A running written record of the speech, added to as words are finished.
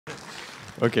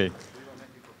Okay.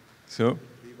 So,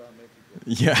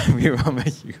 yeah, Viva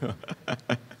Mexico.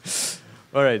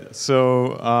 All right.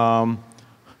 So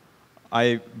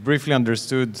I briefly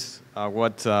understood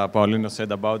what Paulino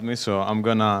said about me, so I'm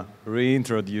gonna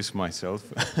reintroduce myself.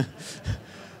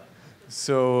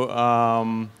 So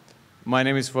my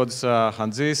name is Fotis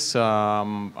Chantzis.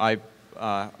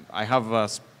 I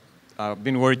have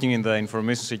been working in the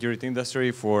information security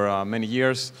industry for many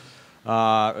years.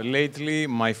 Lately,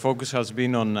 my focus has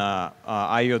been on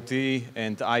IoT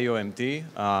and IoMT,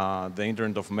 the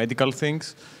Internet of Medical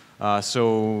Things.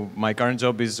 So my current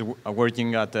job is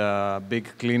working at a big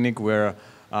clinic where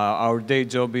our day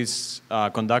job is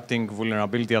conducting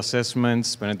vulnerability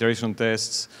assessments, penetration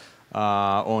tests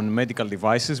on medical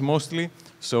devices mostly.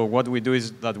 So what we do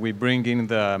is that we bring in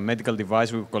the medical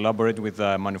device, we collaborate with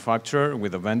the manufacturer,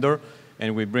 with the vendor,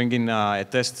 and we bring in a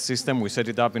test system, we set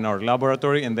it up in our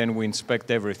laboratory, and then we inspect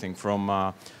everything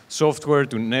from software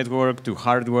to network to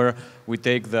hardware. We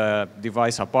take the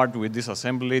device apart, we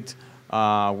disassemble it,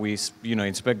 we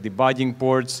inspect debugging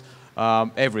ports,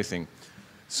 everything.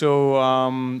 So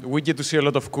we get to see a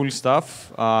lot of cool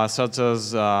stuff, such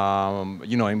as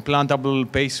implantable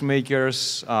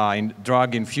pacemakers,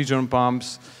 drug infusion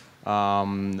pumps,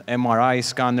 MRI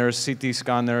scanners, CT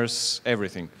scanners,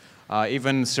 everything.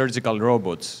 Even surgical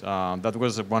robots. That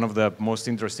was one of the most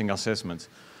interesting assessments.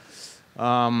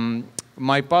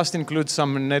 My past includes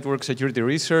some network security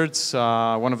research.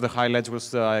 One of the highlights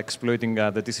was exploiting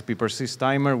the TCP persist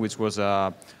timer, which was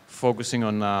focusing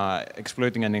on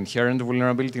exploiting an inherent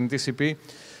vulnerability in TCP.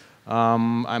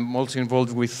 I'm also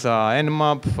involved with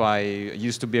Nmap. I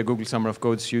used to be a Google Summer of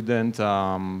Code student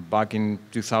back in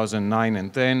 2009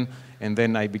 and 10, and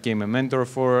then I became a mentor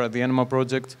for the Nmap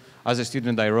project. As a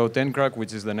student, I wrote Ncrack,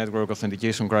 which is the network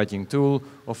authentication cracking tool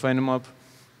of Nmap.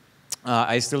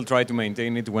 I still try to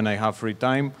maintain it when I have free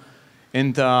time.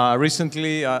 And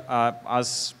recently,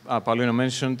 as Paulino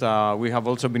mentioned, we have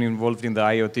also been involved in the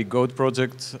IoT Goat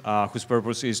project, whose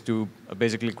purpose is to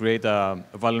basically create a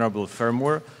vulnerable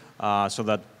firmware so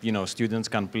that students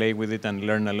can play with it and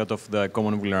learn a lot of the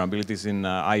common vulnerabilities in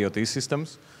IoT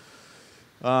systems.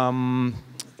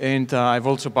 And I've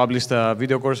also published a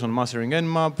video course on mastering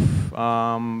Nmap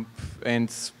and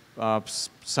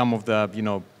some of the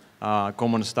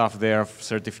common stuff there,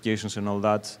 certifications and all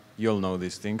that. You all know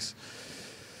these things.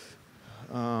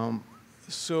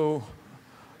 So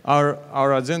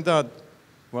our agenda,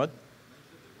 what?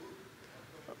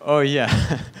 Oh yeah.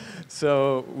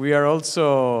 So we are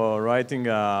also writing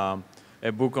a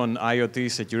book on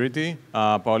IoT security.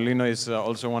 Paulino is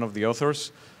also one of the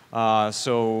authors.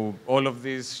 So all of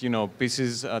these,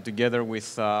 pieces together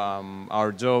with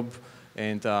our job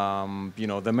and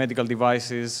the medical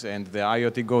devices and the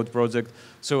IoT Goat project.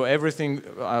 So everything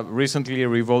recently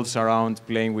revolves around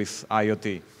playing with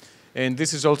IoT. And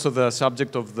this is also the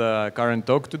subject of the current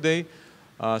talk today.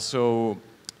 As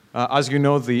you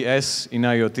know, the S in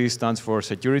IoT stands for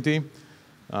security.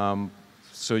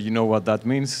 So you know what that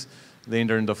means. The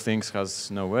Internet of Things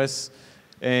has no S.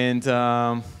 And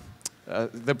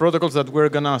the protocols that we're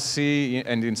going to see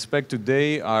and inspect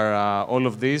today are all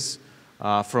of these,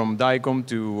 from DICOM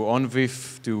to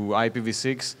ONVIF to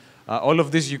IPv6. All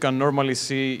of this you can normally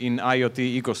see in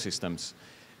IoT ecosystems.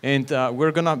 And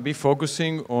we're going to be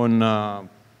focusing on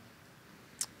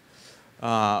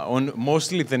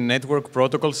mostly the network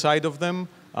protocol side of them.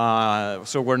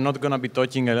 So we're not going to be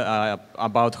talking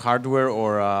about hardware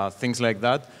or things like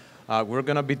that. We're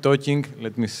going to be talking,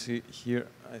 let me see here,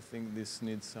 I think this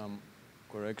needs some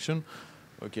correction.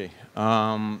 Okay.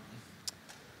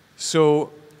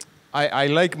 So I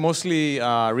like mostly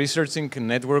researching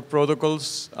network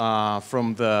protocols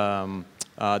from the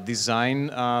design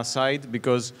side,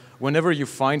 because whenever you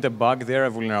find a bug there, a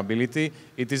vulnerability,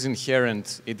 it is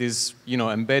inherent. It is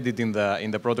embedded in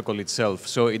the protocol itself.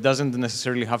 So it doesn't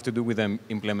necessarily have to do with the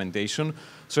implementation.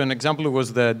 So an example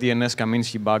was the DNS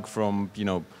Kaminsky bug from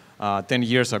 10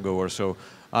 years ago or so.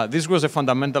 This was a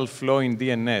fundamental flaw in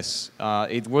DNS.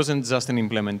 It wasn't just an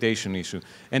implementation issue.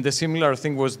 And the similar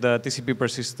thing was the TCP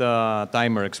persist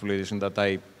timer exploitation that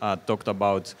I talked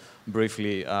about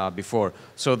briefly before.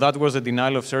 So that was a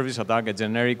denial of service attack, a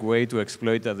generic way to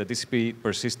exploit the TCP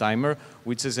persist timer,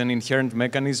 which is an inherent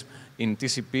mechanism in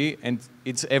TCP, and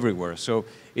it's everywhere. So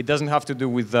it doesn't have to do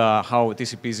with how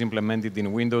TCP is implemented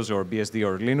in Windows or BSD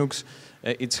or Linux.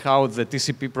 It's how the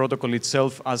TCP protocol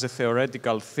itself as a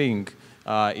theoretical thing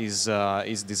is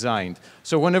designed.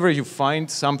 So whenever you find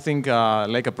something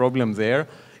like a problem there,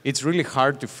 it's really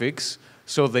hard to fix,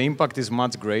 so the impact is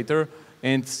much greater.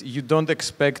 and you don't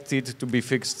expect it to be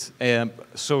fixed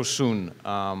so soon.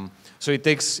 So it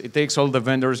takes all the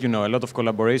vendors, a lot of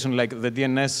collaboration. Like the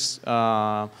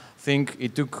DNS thing,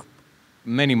 it took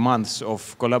many months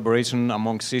of collaboration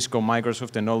among Cisco,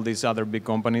 Microsoft, and all these other big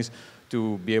companies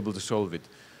to be able to solve it.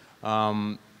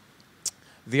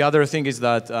 The other thing is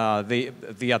that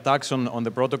the attacks on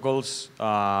the protocols,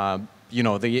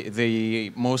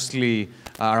 they mostly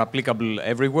are applicable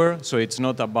everywhere. So it's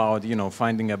not about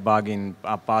finding a bug in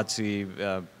Apache,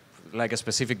 like a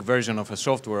specific version of a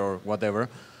software or whatever.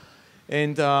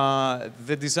 And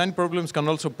the design problems can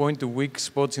also point to weak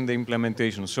spots in the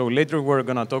implementation. So later we're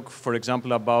going to talk, for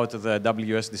example, about the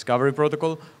WS Discovery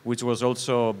Protocol, which was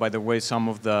also, by the way, some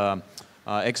of the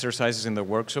exercises in the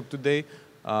workshop today,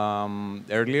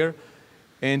 earlier.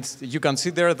 And you can see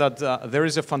there that there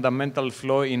is a fundamental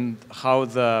flaw in how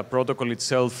the protocol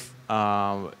itself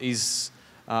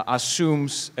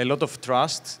assumes a lot of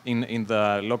trust in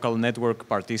the local network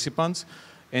participants,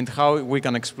 and how we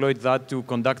can exploit that to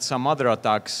conduct some other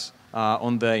attacks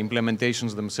on the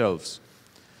implementations themselves.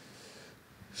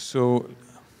 So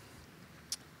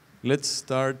let's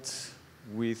start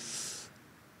with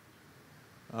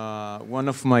one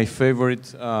of my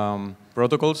favorite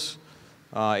protocols.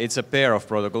 It's a pair of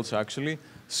protocols, actually.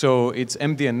 So it's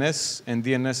MDNS and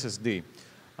DNSSD.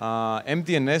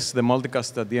 MDNS, the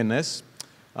multicast DNS,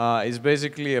 is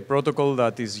basically a protocol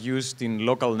that is used in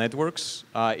local networks.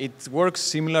 It works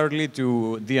similarly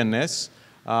to DNS,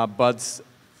 but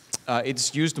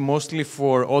it's used mostly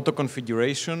for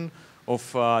auto-configuration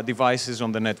of devices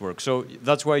on the network. So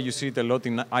that's why you see it a lot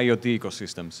in IoT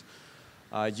ecosystems.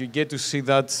 You get to see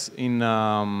that in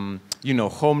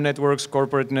home networks,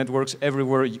 corporate networks,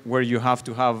 everywhere where you have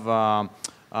to have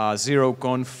zero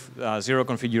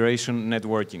configuration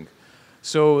networking.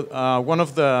 So one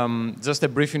of the, just a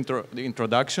brief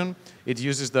introduction, it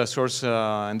uses the source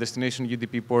and destination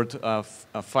UDP port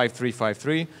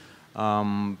 5353,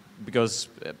 because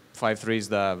 53 is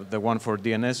the one for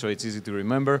DNS, so it's easy to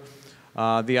remember.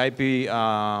 The IP,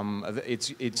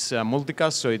 it's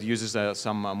multicast, so it uses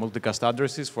some multicast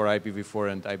addresses for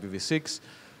IPv4 and IPv6.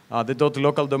 The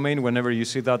 .local domain, whenever you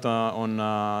see that on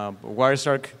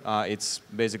Wireshark, it's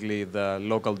basically the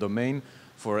local domain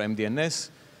for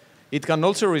MDNS. It can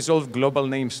also resolve global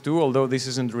names too, although this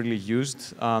isn't really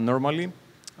used normally.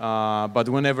 But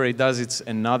whenever it does, it's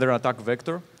another attack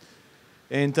vector.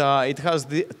 And it has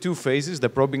the two phases, the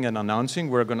probing and announcing.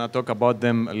 We're going to talk about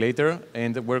them later.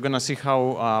 And we're going to see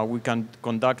how we can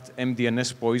conduct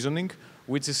MDNS poisoning,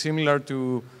 which is similar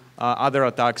to other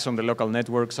attacks on the local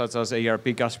network, such as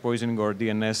ARP cache poisoning or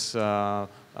DNS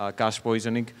cache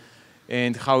poisoning,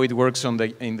 and how it works in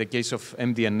the case of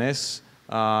MDNS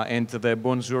and the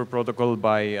Bonjour protocol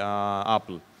by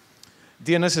Apple.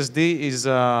 DNSSD is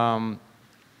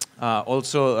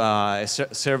also a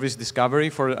service discovery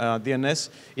for DNS.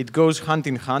 It goes hand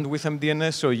in hand with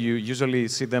MDNS, so you usually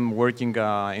see them working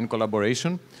in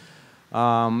collaboration.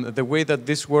 The way that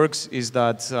this works is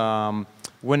that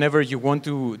whenever you want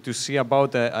to see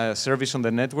about a service on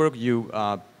the network, you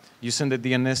send a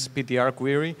DNS PTR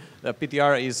query. The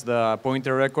PTR is the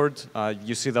pointer record.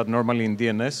 You see that normally in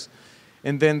DNS.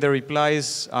 And then the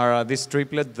replies are this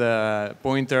triplet, the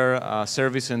pointer,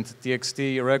 service, and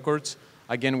TXT records.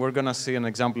 Again, we're going to see an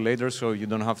example later, so you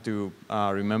don't have to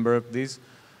remember these.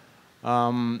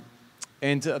 And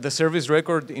the service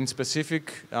record in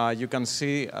specific, you can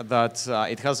see that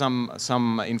it has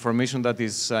some information that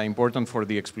is important for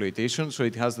the exploitation. So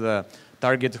it has the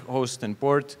target host and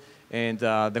port, and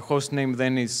the host name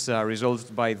then is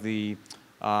resolved by the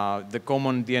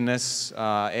common DNS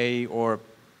A or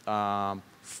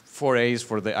 4 A's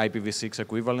for the IPv6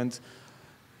 equivalent.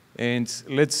 And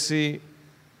let's see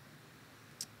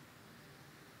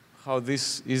how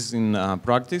this is in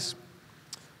practice.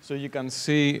 So you can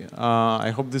see,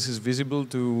 I hope this is visible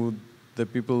to the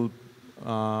people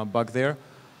back there.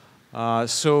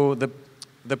 So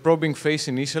the probing phase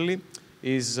initially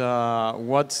is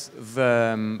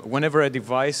whenever a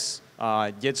device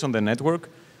gets on the network,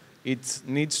 it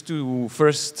needs to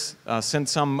first send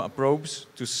some probes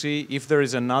to see if there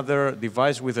is another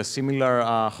device with a similar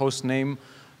host name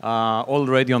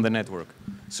already on the network.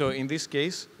 So in this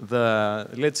case,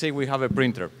 let's say we have a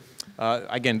printer.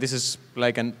 Again, this is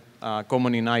like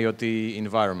common in IoT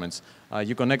environments.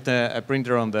 You connect a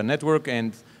printer on the network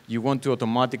and you want to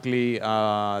automatically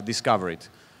discover it.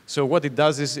 So what it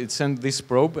does is it sends this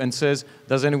probe and says,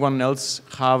 does anyone else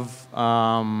have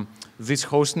this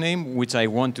host name which I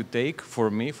want to take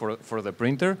for me, for the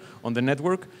printer on the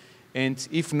network? And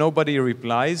if nobody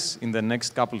replies in the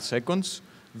next couple seconds,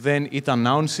 then it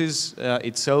announces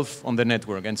itself on the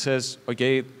network and says,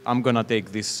 okay, I'm going to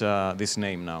take this, this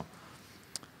name now.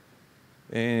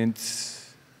 And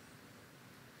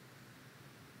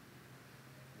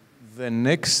the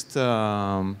next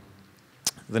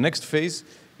phase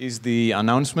is the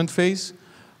announcement phase.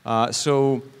 When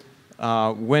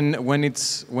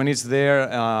it's there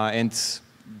and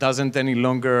doesn't any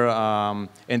longer,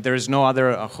 and there is no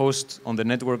other host on the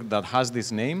network that has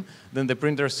this name, then the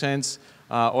printer sends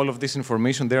all of this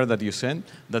information there that you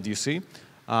see.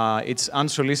 It's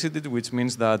unsolicited, which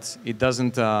means that it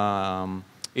doesn't,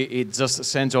 it just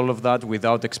sends all of that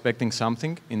without expecting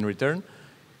something in return.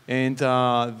 And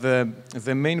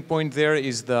the main point there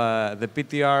is the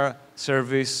PTR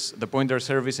service, the pointer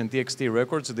service, and TXT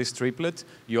records, this triplet.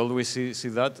 You always see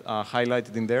that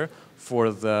highlighted in there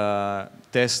for the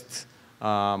test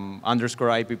underscore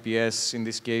IPPS, in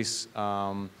this case,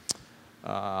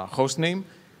 host name.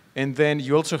 And then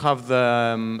you also have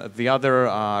the other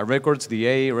records, the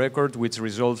A record, which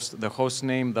resolves the host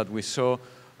name that we saw,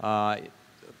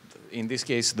 in this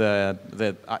case, the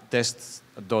test.IPPS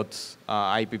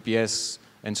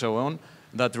and so on,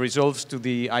 that resolves to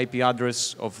the IP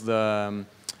address of the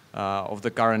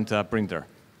current printer.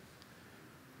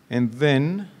 And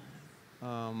then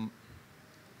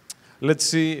let's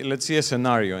see a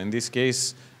scenario. In this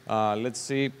case, let's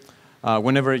see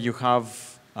whenever you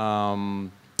have,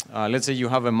 let's say you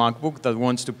have a MacBook that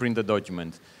wants to print a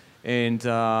document. And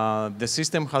the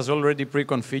system has already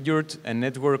pre-configured a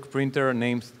network printer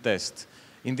named test.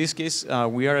 In this case,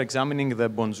 we are examining the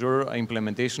Bonjour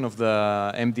implementation of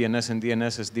the MDNS and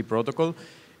DNS-SD protocol.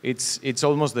 It's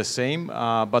almost the same,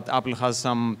 but Apple has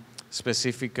some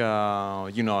specific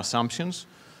assumptions.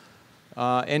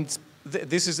 And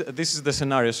this is the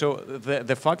scenario. So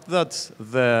the fact that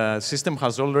the system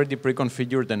has already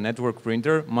pre-configured a network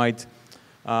printer might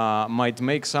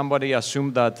make somebody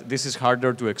assume that this is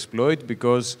harder to exploit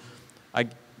because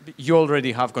you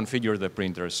already have configured the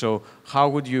printer. So how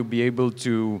would you be able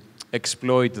to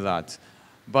exploit that?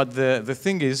 But the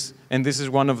thing is, and this is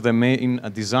one of the main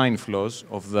design flaws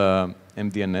of the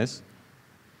MDNS,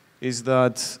 is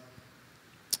that,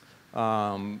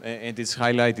 and it's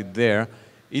highlighted there,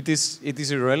 it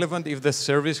is irrelevant if the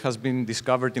service has been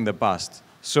discovered in the past.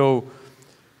 So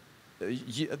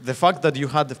the fact that you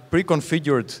had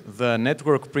pre-configured the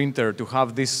network printer to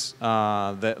have this,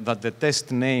 that the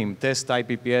test name, test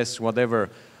IPPS, whatever,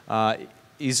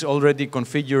 is already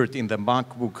configured in the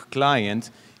MacBook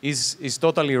client is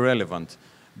totally irrelevant.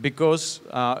 Because,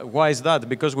 why is that?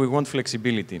 Because we want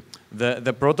flexibility.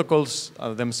 The protocols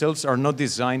themselves are not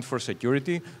designed for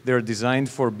security, they're designed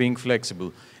for being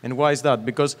flexible. And why is that?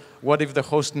 Because what if the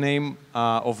host name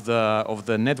of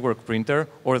the network printer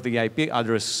or the IP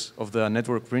address of the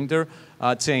network printer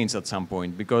changed at some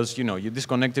point? Because you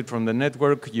disconnected from the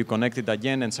network, you connected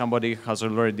again, and somebody has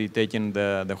already taken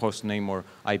the host name or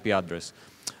IP address.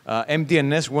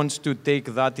 MDNS wants to take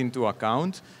that into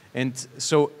account. And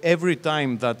so every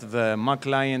time that the Mac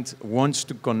client wants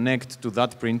to connect to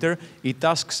that printer, it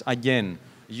asks again,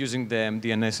 using the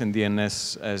MDNS and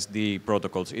DNS-SD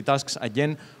protocols. It asks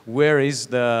again, where is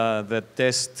the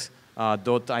test.IPPS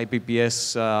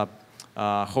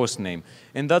host name?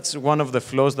 And that's one of the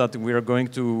flaws that we are going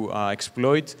to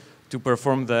exploit to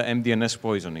perform the MDNS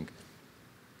poisoning.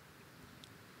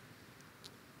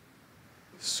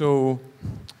 So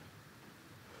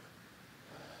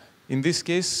in this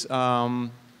case,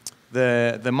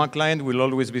 the Mac client will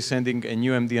always be sending a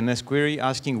new MDNS query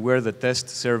asking where the test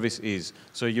service is.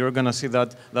 So you're going to see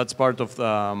that that's part of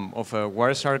a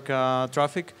Wireshark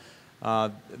traffic.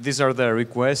 These are the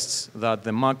requests that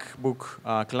the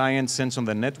MacBook client sends on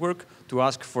the network to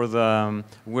ask for the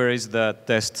where is the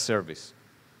test service.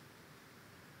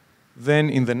 Then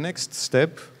in the next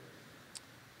step,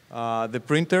 the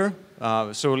printer,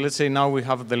 so let's say now we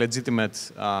have the legitimate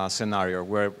scenario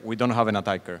where we don't have an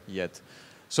attacker yet.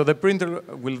 So the printer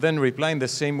will then reply in the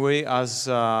same way as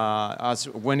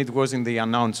when it was in the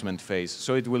announcement phase.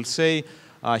 So it will say,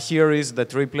 here is the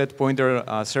triplet pointer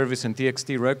service and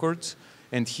TXT records,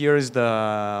 and here is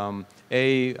the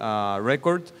A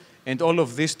record, and all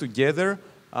of this together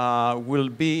will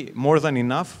be more than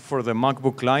enough for the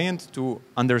MacBook client to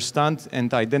understand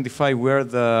and identify where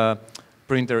the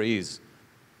printer is.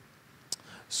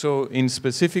 So in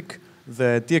specific,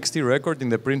 the TXT record in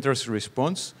the printer's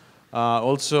response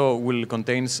also will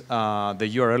contain the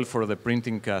URL for the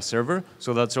printing server.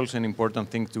 So that's also an important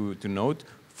thing to note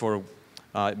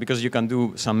because you can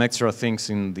do some extra things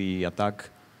in the attack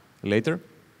later.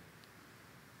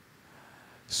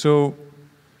 So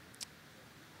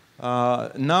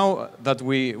Now that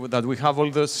we have all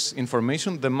this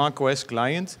information, the macOS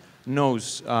client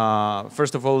knows,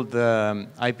 first of all, the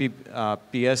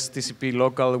IPPS TCP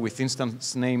local with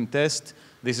instance name test.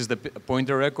 This is the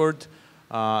pointer record.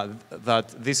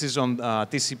 That this is on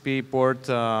TCP port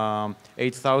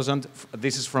 8000.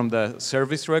 This is from the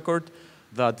service record.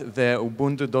 That the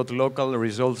ubuntu.local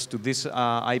resolves to this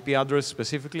IP address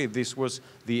specifically. This was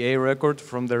the A record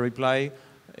from the reply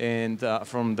and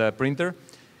from the printer.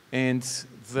 And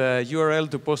the URL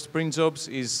to post print jobs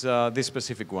is this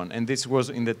specific one. And this was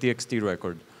in the TXT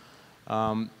record.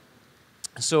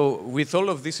 So with all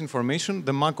of this information,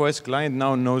 the macOS client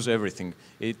now knows everything.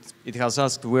 It has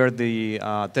asked where the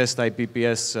test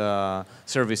IPPS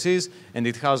service is, and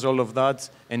it has all of that,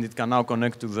 and it can now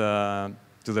connect to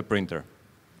the printer.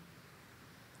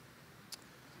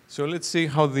 So let's see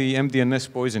how the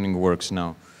MDNS poisoning works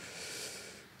now.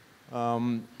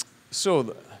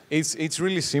 So it's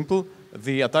really simple.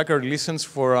 The attacker listens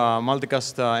for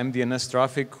multicast MDNS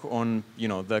traffic on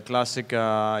the classic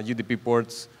UDP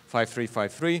ports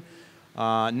 5353.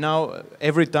 Now,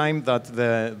 every time that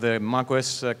the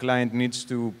macOS client needs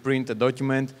to print a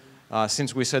document,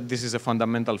 since we said this is a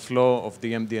fundamental flaw of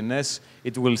the MDNS,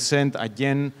 it will send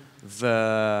again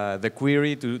the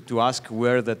query to ask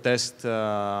where the test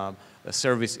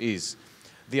service is.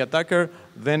 The attacker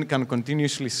then can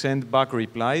continuously send back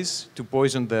replies to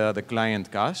poison the client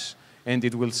cache, and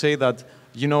it will say that,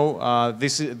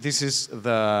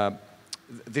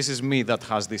 this is me that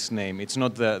has this name. It's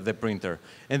not the printer.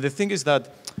 And the thing is that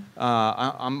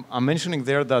I'm mentioning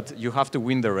there that you have to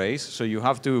win the race, so you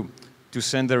have to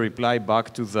send the reply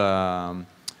back to the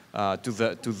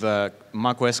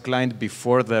macOS client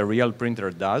before the real printer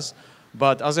does.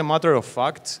 But as a matter of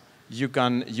fact, you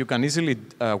can easily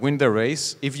win the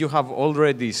race if you have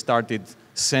already started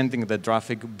sending the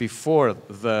traffic before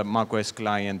the macOS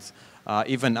client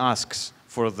even asks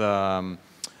for the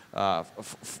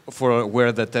for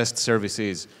where the test service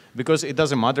is. Because it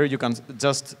doesn't matter, you can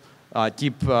just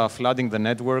keep flooding the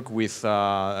network with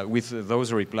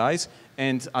those replies,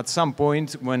 and at some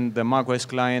point when the macOS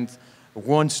client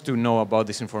wants to know about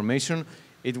this information,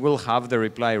 it will have the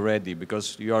reply ready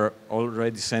because you are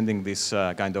already sending this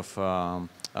kind of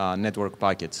network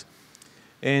packets.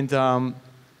 And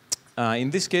in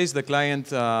this case, the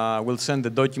client will send the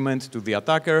document to the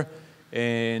attacker,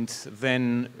 and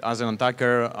then as an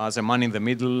attacker, as a man in the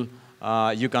middle,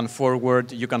 you can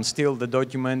steal the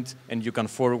document and you can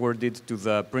forward it to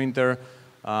the printer,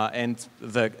 and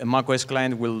the macOS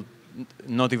client will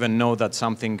not even know that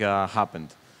something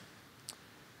happened.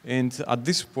 And at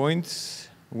this point,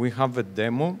 we have a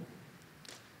demo.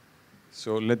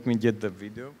 So let me get the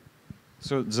video.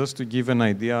 So just to give an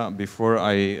idea before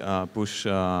I push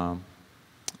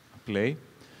play,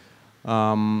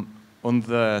 on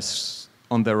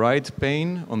the right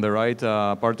pane, on the right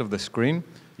part of the screen,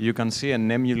 you can see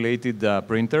an emulated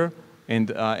printer,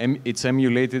 and it's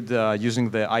emulated using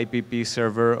the IPP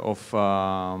server of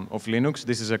Linux.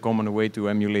 This is a common way to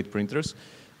emulate printers.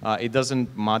 It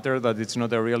doesn't matter that it's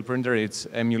not a real printer, it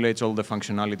emulates all the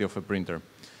functionality of a printer.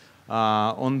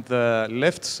 On the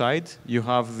left side, you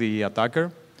have the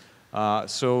attacker.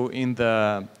 So in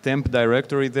the temp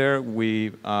directory there,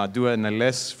 we do an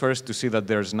ls first to see that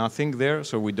there's nothing there,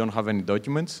 so we don't have any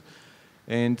documents.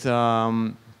 And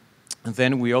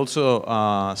then we also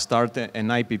start an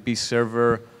IPP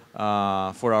server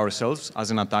for ourselves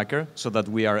as an attacker, so that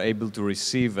we are able to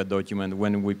receive a document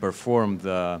when we perform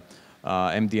the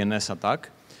MDNS attack.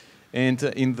 And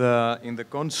in the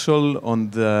console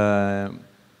on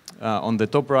the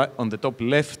top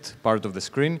left part of the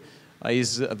screen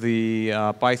is the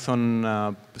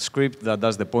Python script that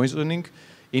does the poisoning.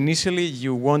 Initially,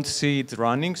 you won't see it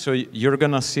running, so you're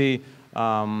gonna see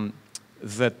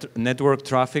the network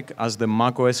traffic as the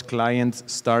macOS client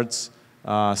starts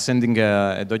sending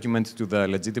a document to the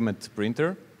legitimate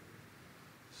printer.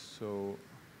 So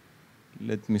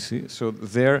let me see. So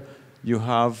there you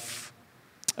have,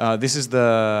 this is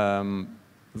the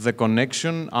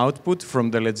connection output from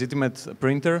the legitimate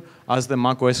printer as the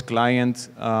macOS client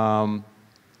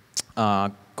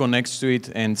connects to it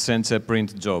and sends a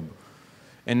print job.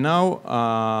 And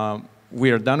now we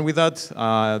are done with that.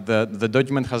 The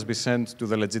document has been sent to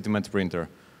the legitimate printer.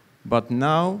 But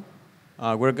now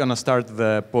we're going to start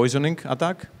the poisoning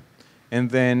attack.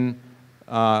 And then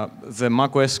the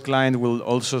macOS client will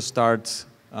also start,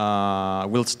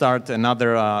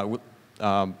 another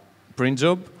print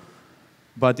job.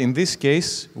 But in this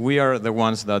case, we are the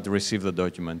ones that receive the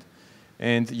document.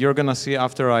 And you're going to see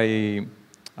after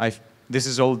this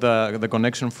is all the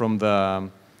connection from the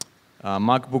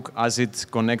MacBook as it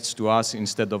connects to us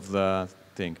instead of the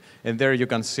thing. And there you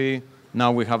can see,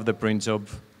 now we have the print job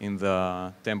in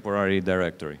the temporary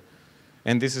directory.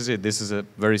 And this is it. This is a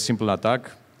very simple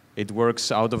attack. It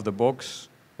works out of the box,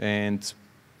 and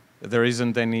there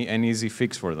isn't any easy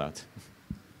fix for that.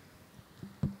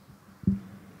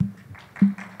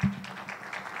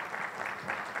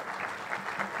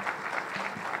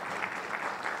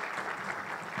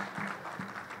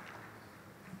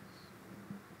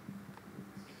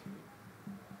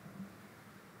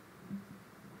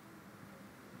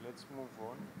 Let's move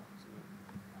on.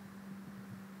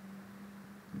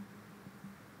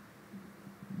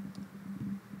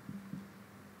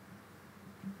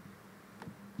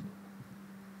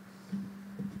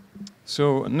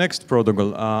 So next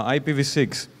protocol,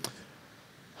 IPv6.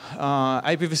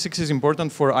 IPv6 is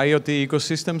important for IoT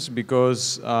ecosystems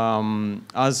because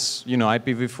as you know,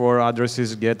 IPv4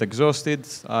 addresses get exhausted,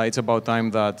 it's about time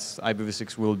that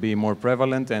IPv6 will be more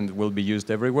prevalent and will be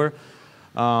used everywhere.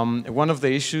 One of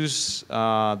the issues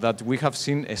that we have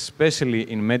seen, especially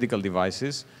in medical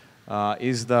devices,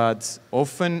 is that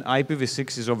often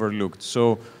IPv6 is overlooked.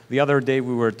 So the other day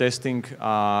we were testing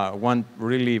one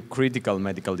really critical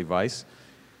medical device.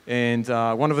 And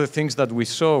one of the things that we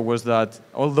saw was that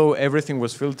although everything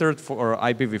was filtered for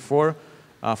IPv4,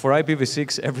 for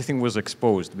IPv6 everything was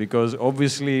exposed because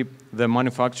obviously the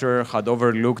manufacturer had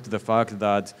overlooked the fact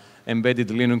that embedded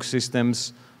Linux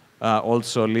systems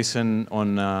also listen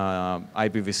on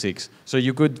IPv6. So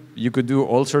you could do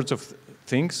all sorts of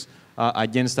things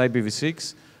against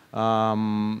IPv6,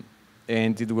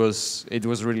 and it was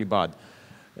really bad.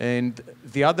 And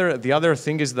the other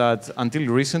thing is that until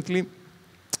recently,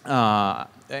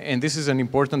 and this is an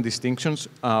important distinction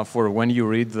for when you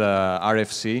read the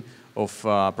RFC of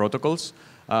protocols.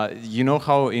 You know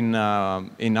how in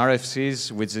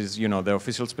RFCs, which is the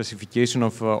official specification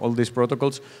of all these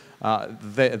protocols,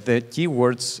 the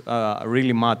keywords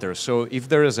really matter. So if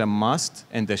there is a must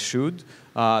and a should,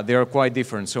 they are quite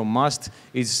different. So must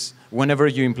is whenever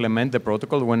you implement the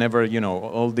protocol, whenever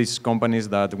all these companies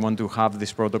that want to have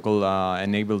this protocol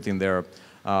enabled in their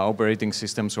operating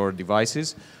systems or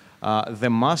devices, the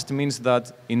must means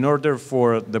that in order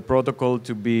for the protocol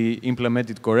to be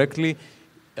implemented correctly,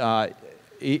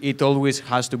 it always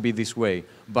has to be this way.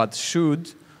 But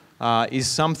should is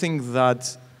something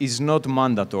that is not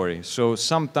mandatory. So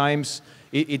sometimes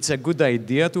it's a good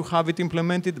idea to have it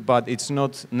implemented, but it's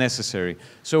not necessary.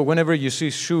 So whenever you see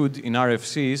should in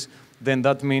RFCs, then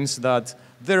that means that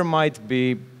there might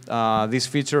be this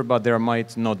feature, but there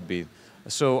might not be.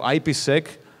 So IPsec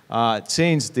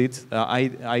changed it,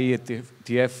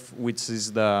 IETF, which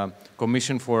is the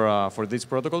commission for these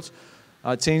protocols,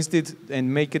 changed it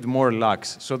and make it more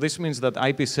lax. So this means that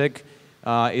IPsec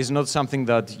is not something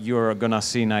that you're gonna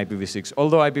see in IPv6,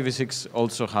 although IPv6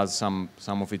 also has some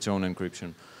of its own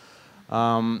encryption.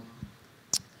 One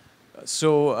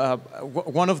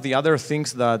of the other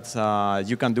things that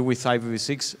you can do with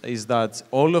IPv6 is that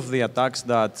all of the attacks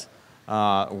that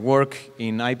work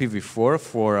in IPv4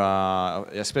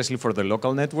 especially for the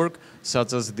local network,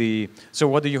 such as so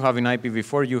what do you have in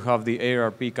IPv4? You have the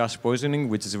ARP cache poisoning,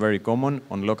 which is very common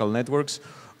on local networks,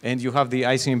 and you have the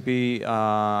ICMP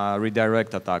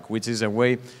redirect attack, which is a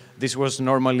way, this was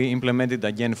normally implemented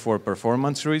again for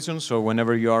performance reasons. So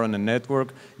whenever you are on a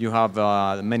network, you have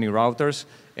many routers,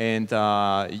 and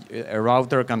a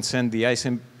router can send the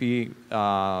ICMP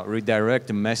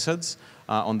redirect message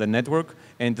on the network,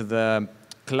 and the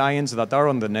clients that are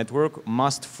on the network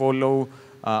must follow,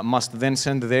 must then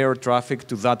send their traffic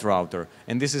to that router.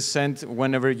 And this is sent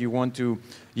whenever you want to,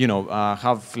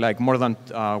 have like more than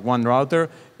one router,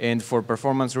 and for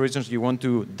performance reasons, you want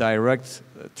to direct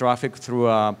traffic through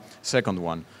a second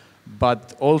one.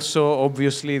 But also,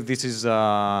 obviously,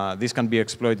 this can be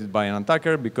exploited by an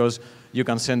attacker because you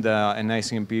can send an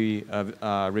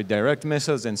ICMP redirect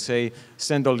message and say,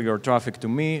 send all your traffic to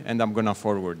me, and I'm going to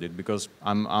forward it because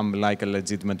I'm like a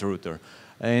legitimate router.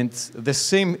 And the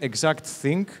same exact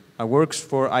thing works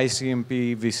for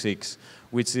ICMP v6,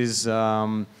 which is,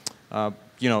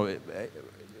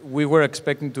 we were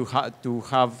expecting to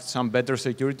have some better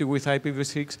security with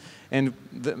IPv6, and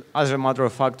as a matter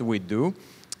of fact, we do.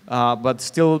 But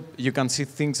still, you can see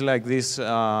things like this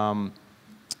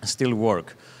still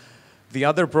work. The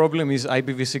other problem is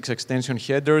IPv6 extension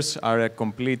headers are a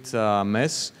complete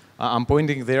mess. I'm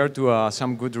pointing there to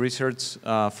some good research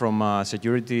from a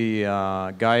security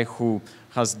guy who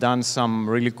has done some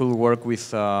really cool work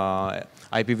with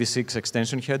IPv6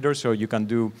 extension headers. So you can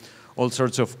do all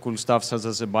sorts of cool stuff, such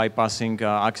as bypassing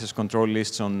access control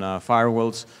lists on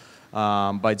firewalls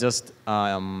by just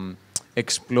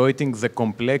exploiting the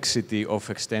complexity of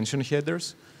extension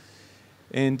headers.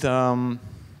 And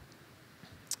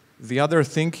The other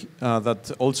thing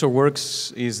that also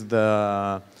works is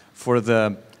for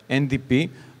the NDP.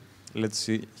 Let's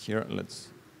see here.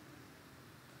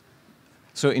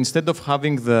 So instead of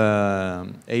having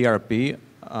the ARP,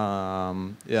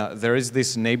 there is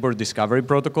this neighbor discovery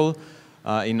protocol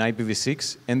in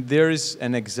IPv6, and there is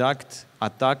an exact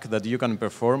attack that you can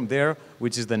perform there,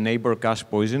 which is the neighbor cache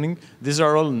poisoning. These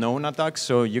are all known attacks,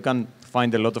 so you can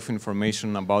find a lot of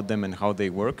information about them and how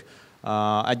they work.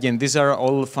 Again, these are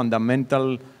all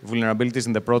fundamental vulnerabilities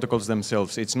in the protocols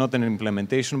themselves. It's not an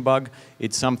implementation bug.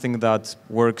 It's something that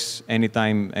works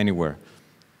anytime, anywhere.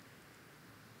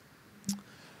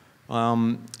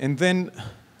 And then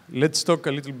let's talk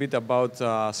a little bit about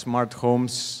smart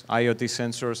homes, IoT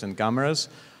sensors, and cameras.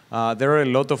 There are a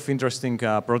lot of interesting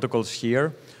protocols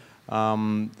here.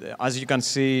 As you can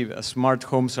see, smart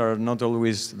homes are not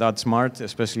always that smart,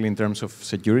 especially in terms of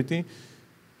security.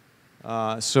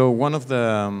 So one of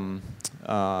the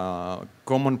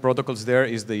common protocols there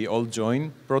is the all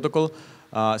join protocol.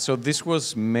 So this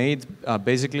was made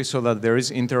basically so that there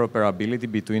is interoperability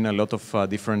between a lot of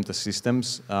different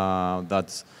systems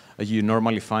that you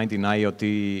normally find in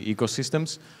IoT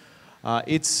ecosystems.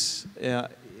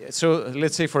 So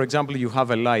let's say, for example, you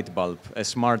have a light bulb, a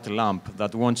smart lamp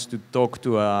that wants to talk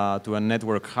to a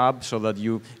network hub so that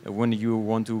when you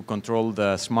want to control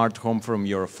the smart home from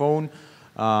your phone,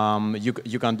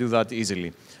 you can do that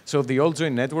easily. So the all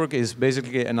join network is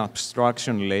basically an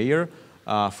abstraction layer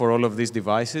for all of these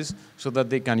devices so that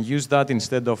they can use that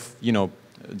instead of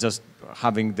just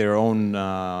having their own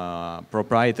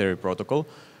proprietary protocol.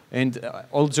 And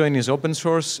all join is open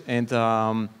source, and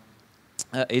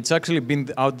it's actually been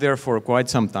out there for quite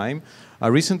some time.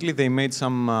 Recently, they made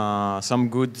some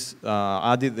good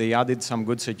they added some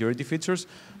good security features,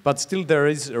 but still there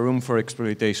is room for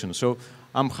exploitation. So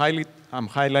I'm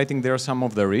highlighting there some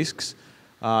of the risks.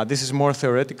 This is more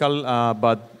theoretical,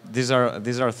 but these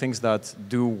are things that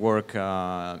do work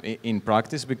in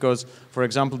practice because, for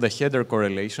example, the header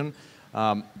correlation.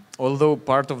 Although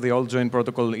part of the all join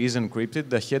protocol is encrypted,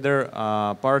 the header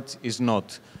part is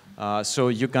not. So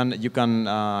you can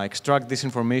extract this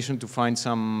information to find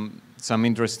some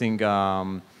interesting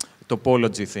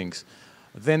topology things.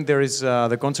 Then there is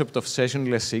the concept of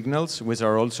sessionless signals, which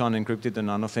are also unencrypted and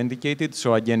unauthenticated.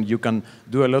 So again, you can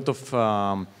do a lot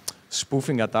of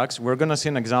spoofing attacks. We're going to see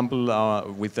an example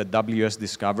with the WS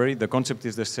discovery. The concept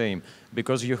is the same.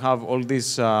 Because you have all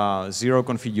this zero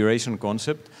configuration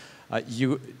concept,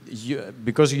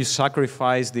 because you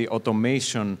sacrifice the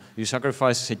automation, you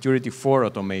sacrifice security for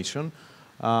automation,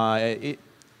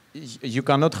 you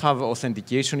cannot have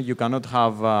authentication, you cannot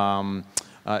have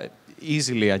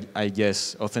easily, I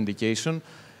guess, authentication.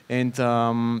 And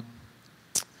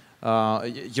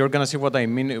you're going to see what I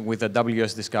mean with the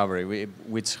WS discovery,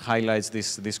 which highlights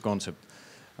this concept.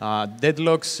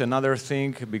 Deadlocks, another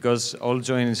thing, because all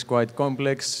join is quite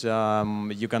complex.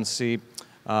 You can see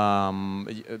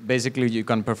basically you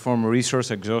can perform resource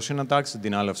exhaustion attacks,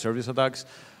 denial of service attacks,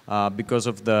 because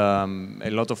of a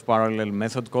lot of parallel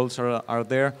method calls are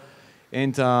there.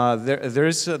 And there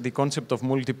is the concept of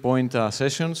multi-point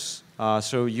sessions.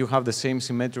 So you have the same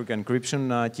symmetric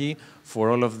encryption key for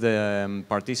all of the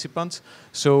participants.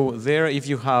 So there, if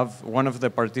you have one of the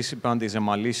participants is a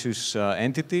malicious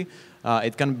entity,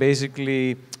 it can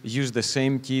basically use the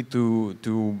same key to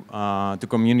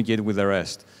communicate with the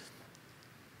rest.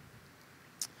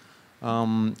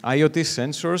 IoT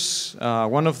sensors,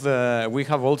 we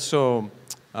have also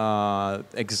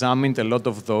examined a lot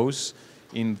of those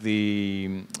in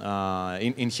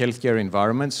healthcare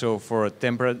environments. So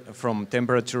from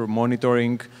temperature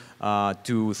monitoring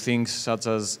to things such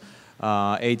as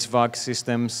HVAC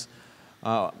systems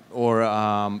or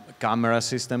camera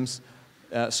systems.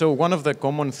 So one of the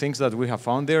common things that we have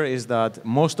found there is that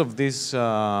most of these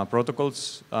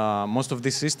protocols, most of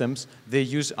these systems, they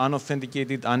use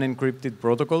unauthenticated, unencrypted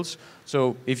protocols.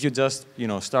 So if you just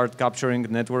start capturing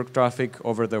network traffic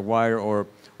over the wire or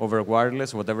over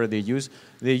wireless, whatever they use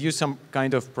some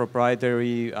kind of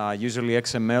proprietary, usually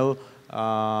XML,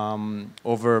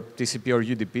 over TCP or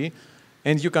UDP.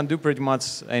 And you can do pretty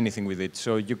much anything with it.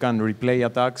 So you can replay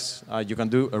attacks, you can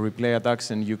do replay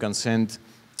attacks, and you can send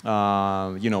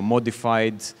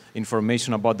modified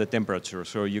information about the temperature.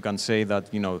 So you can say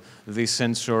that, this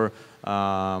sensor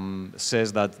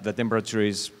says that the temperature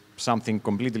is something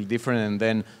completely different, and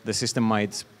then the system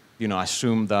might,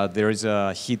 assume that there is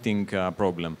a heating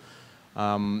problem.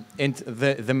 And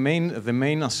the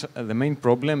main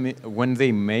problem when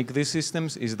they make these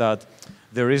systems is that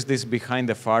there is this behind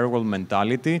the firewall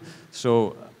mentality.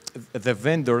 So the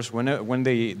vendors, when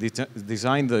they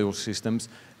design those systems,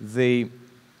 they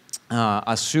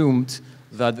assumed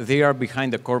that they are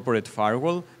behind the corporate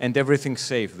firewall and everything's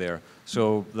safe there,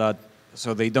 so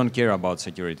they don't care about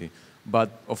security. But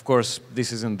of course,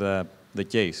 this isn't the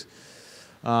case.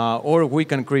 Or weak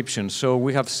encryption. So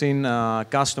we have seen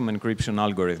custom encryption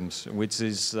algorithms,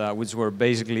 which were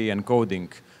basically encoding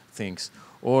things.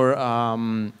 Or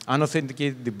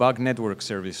unauthenticated debug network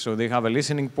service. So they have a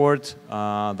listening port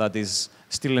that is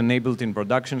still enabled in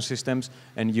production systems,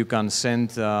 and you can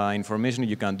send information,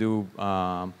 you can do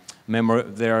memory.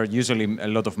 There are usually a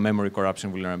lot of memory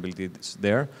corruption vulnerabilities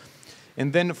there.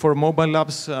 And then for mobile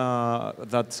apps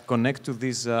that connect to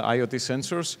these IoT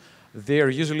sensors, they are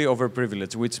usually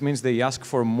overprivileged, which means they ask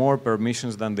for more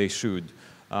permissions than they should.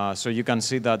 So you can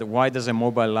see that why does a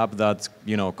mobile app that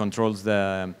controls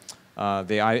the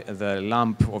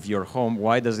lamp of your home,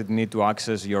 why does it need to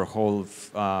access your whole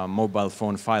mobile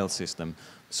phone file system?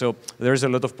 So there's a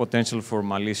lot of potential for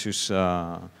malicious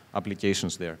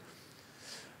applications there.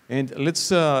 And let's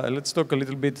talk a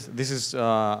little bit. This is,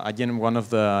 again, one of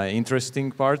the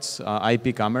interesting parts,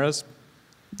 IP cameras.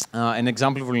 An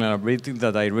example of vulnerability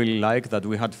that I really like that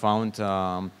we had found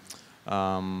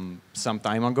some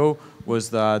time ago was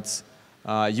that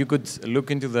you could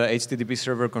look into the HTTP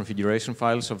server configuration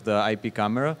files of the IP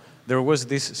camera. There was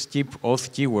this skip auth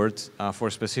keyword for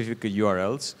specific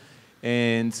URLs.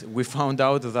 And we found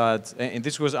out that, and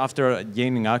this was after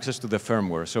gaining access to the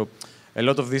firmware. So a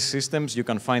lot of these systems, you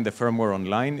can find the firmware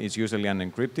online. It's usually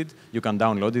unencrypted. You can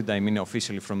download it, I mean,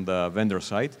 officially from the vendor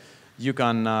site. You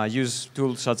can use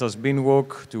tools such as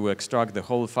binwalk to extract the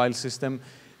whole file system,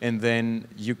 and then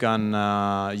you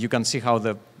can see how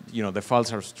the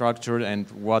files are structured and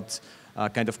what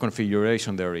kind of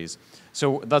configuration there is.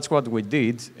 So that's what we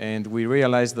did, and we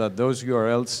realized that those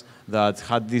URLs that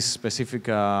had this specific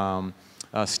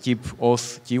skip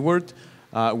auth keyword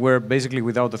were basically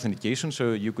without authentication.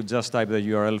 So you could just type the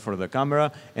URL for the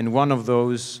camera, and one of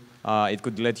those it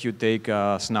could let you take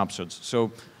snapshots.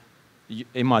 So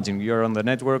imagine you're on the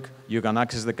network, you can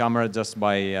access the camera just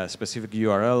by a specific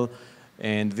URL,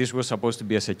 and this was supposed to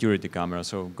be a security camera,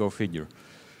 so go figure.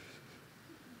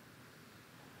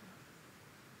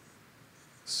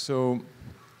 So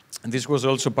this was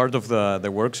also part of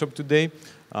the workshop today.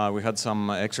 We had some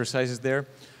exercises there.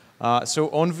 So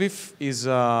ONVIF is,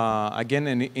 again,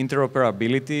 an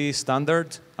interoperability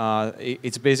standard.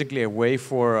 It's basically a way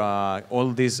for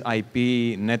all these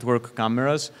IP network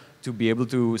cameras to be able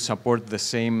to support the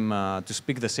same, to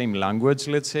speak the same language,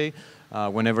 let's say,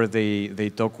 whenever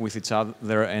they talk with each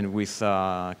other and with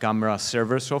camera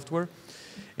server software.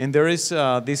 And there is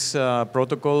this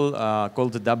protocol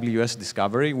called the WS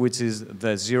Discovery, which is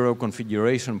the zero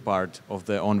configuration part of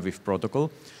the ONVIF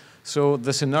protocol. So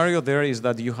the scenario there is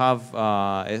that you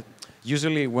have,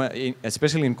 usually,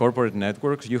 especially in corporate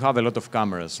networks, you have a lot of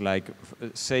cameras. Like,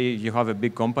 say you have a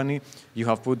big company, you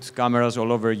have put cameras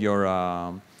all over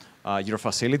your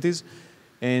facilities,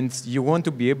 and you want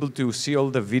to be able to see all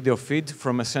the video feed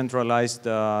from a centralized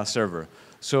server.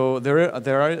 So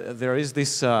there is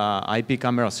this IP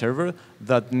camera server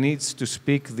that needs to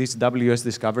speak this WS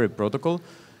Discovery protocol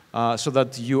so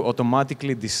that you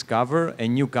automatically discover a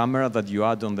new camera that you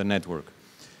add on the network.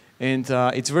 And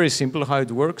it's very simple how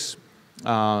it works.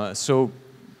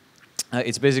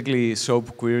 It's basically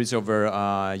SOAP queries over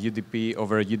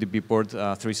UDP port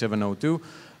 3702.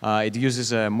 It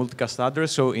uses a multicast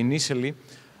address. So initially,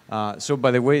 so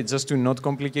by the way, just to not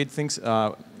complicate things,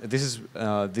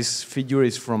 this figure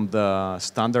is from the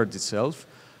standard itself.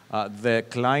 The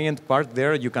client part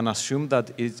there, you can assume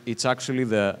that it's actually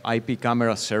the IP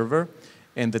camera server,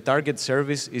 and the target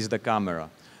service is the camera.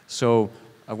 So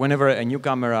whenever a new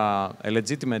camera, a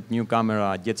legitimate new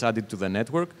camera gets added to the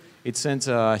network, it sends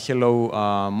a hello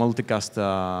multicast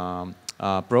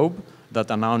probe that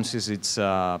announces its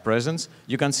presence.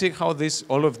 You can see how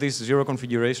all of these zero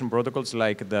configuration protocols,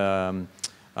 like the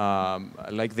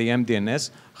MDNS,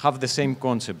 have the same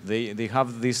concept. They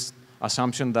have this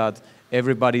assumption that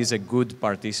everybody is a good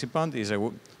participant,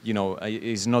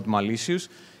 is not malicious,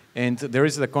 and there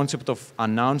is the concept of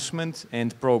announcement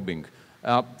and probing,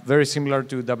 very similar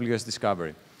to WS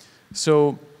Discovery.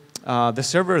 So the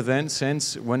server then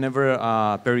sends, whenever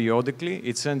periodically,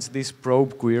 it sends these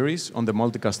probe queries on the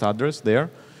multicast address there.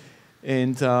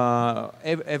 And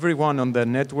everyone on the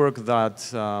network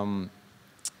that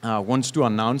wants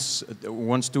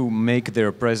to make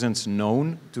their presence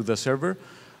known to the server,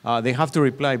 they have to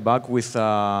reply back with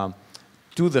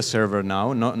to the server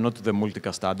now, not to the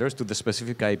multicast address, to the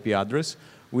specific IP address,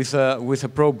 with a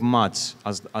probe match,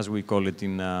 as we call it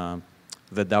in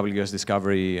the WS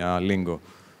Discovery lingo.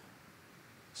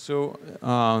 So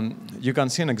you can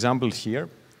see an example here.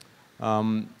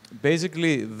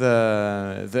 basically,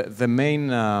 the main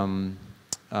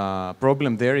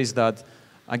problem there is that,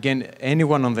 again,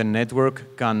 anyone on the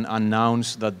network can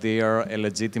announce that they are a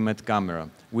legitimate camera,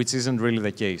 which isn't really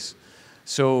the case.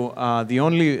 So the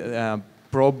only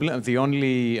problem, the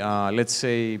only, let's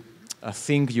say, a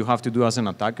thing you have to do as an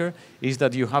attacker is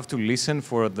that you have to listen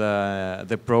for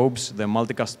the probes, the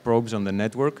multicast probes on the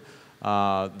network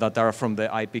that are from the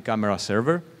IP camera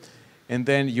server. And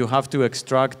then you have to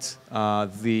extract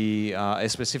a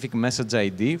specific message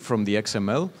ID from the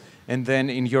XML. And then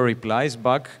in your replies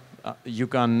back,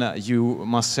 you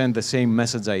must send the same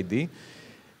message ID.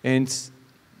 And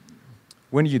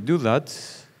when you do that,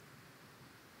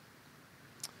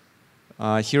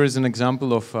 here is an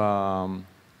example of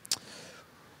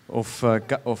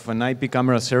an IP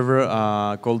camera server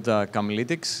called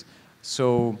Camlytics.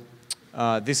 So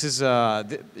this is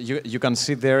you can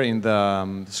see there in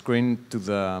the screen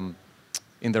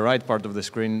in the right part of the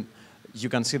screen. You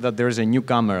can see that there is a new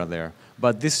camera there,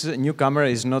 but this new camera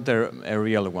is not a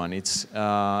real one. It's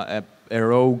a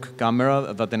rogue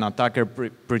camera that an attacker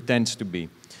pretends to be.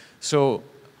 So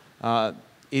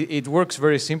it works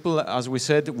very simple. As we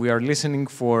said, we are listening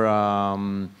for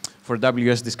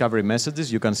WS discovery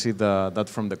messages. You can see that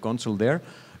from the console there.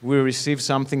 We receive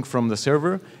something from the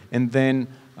server, and then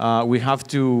we have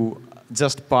to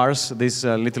just parse this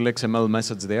little XML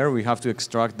message there. We have to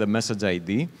extract the message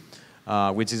ID,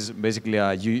 which is basically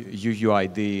a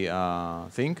UUID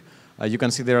thing. You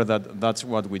can see there that that's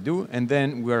what we do, and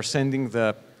then we are sending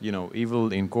the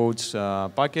evil in quotes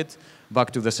packet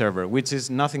back to the server, which is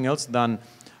nothing else than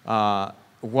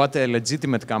what a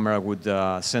legitimate camera would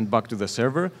send back to the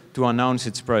server to announce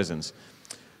its presence.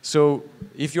 So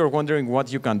if you're wondering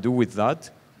what you can do with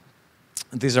that,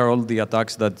 these are all the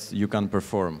attacks that you can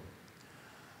perform.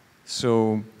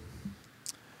 So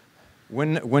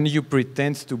when you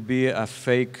pretend to be a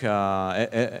fake,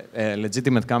 a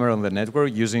legitimate camera on the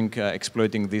network using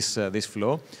exploiting this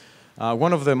flow,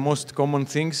 one of the most common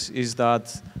things is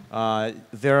that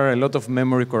there are a lot of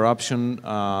memory corruption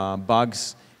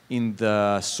bugs in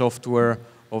the software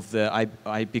of the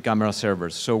IP camera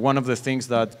servers. So one of the things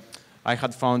that I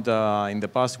had found in the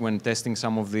past when testing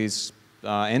some of these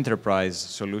enterprise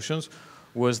solutions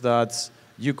was that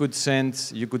you could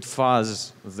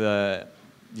fuzz the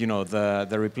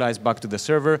replies back to the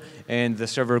server, and the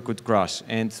server could crash.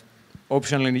 And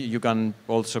optionally, you can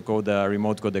also code a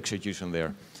remote code execution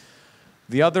there.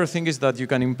 The other thing is that you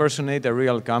can impersonate a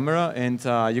real camera, and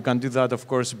you can do that, of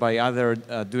course, by either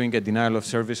doing a denial of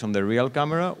service on the real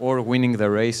camera or winning the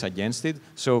race against it.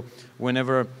 So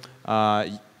whenever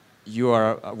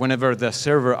whenever the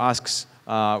server asks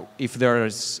if there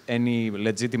is any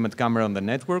legitimate camera on the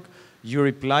network, you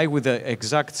reply with the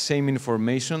exact same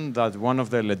information that one of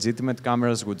the legitimate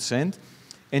cameras would send.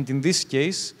 And in this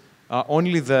case,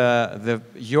 only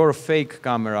your fake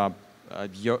camera,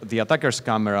 the attacker's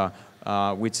camera,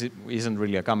 which isn't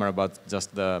really a camera, but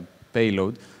just the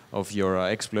payload of your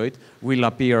exploit, will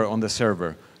appear on the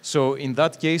server. So in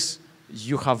that case,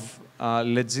 you have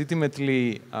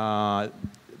legitimately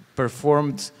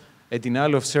performed a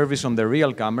denial of service on the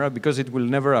real camera because it will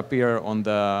never appear on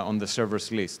the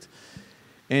server's list.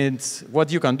 And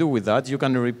what you can do with that, you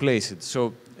can replace it.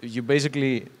 So you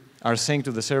basically are saying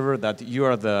to the server that you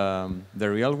are the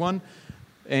real one.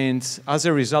 And as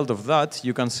a result of that,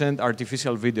 you can send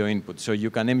artificial video input. So you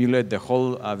can emulate the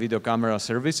whole video camera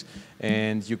service,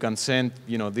 and you can send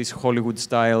this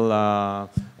Hollywood-style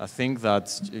thing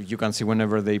that you can see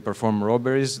whenever they perform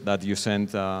robberies, that you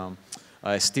send a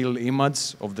still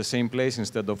image of the same place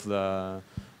instead of the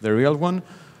real one.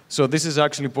 So this is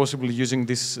actually possible using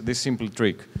this simple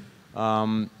trick.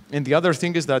 And the other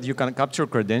thing is that you can capture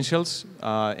credentials.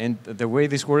 And the way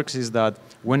this works is that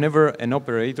whenever an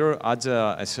operator adds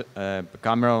a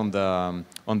camera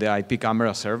on the IP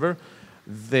camera server,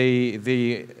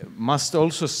 they must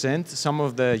also send some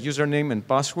of the username and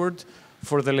password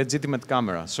for the legitimate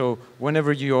camera. So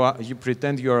whenever you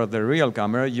pretend you are the real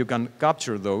camera, you can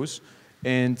capture those,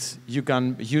 and you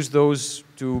can use those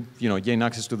to gain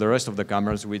access to the rest of the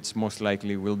cameras, which most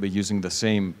likely will be using the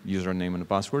same username and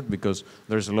password, because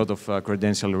there's a lot of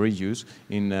credential reuse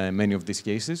in many of these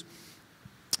cases.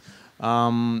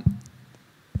 The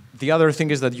other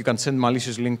thing is that you can send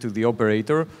malicious link to the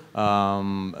operator,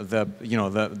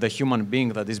 the human being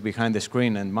that is behind the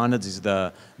screen and manages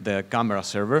the camera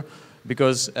server.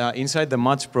 Because inside the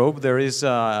match probe, there is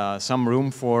some room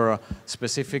for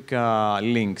specific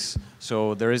links.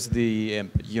 So there is you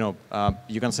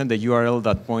can send a URL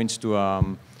that points to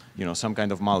some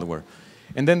kind of malware.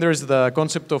 And then there's the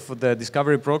concept of the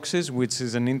discovery proxies, which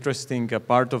is an interesting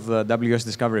part of the WS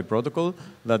discovery protocol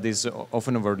that is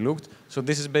often overlooked. So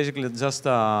this is basically just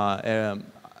a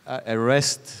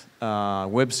REST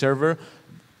web server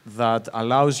that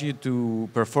allows you to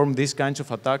perform these kinds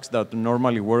of attacks that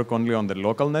normally work only on the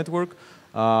local network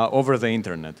over the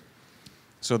internet.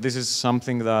 So this is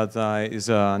something that is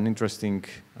an interesting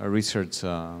research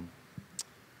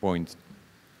point.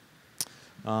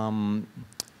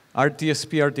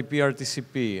 RTSP, RTP,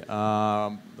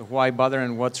 RTCP, why bother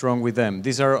and what's wrong with them?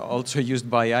 These are also used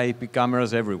by IP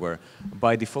cameras everywhere.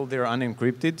 By default, they're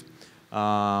unencrypted.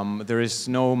 There is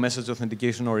no message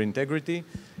authentication or integrity.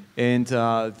 And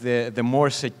the more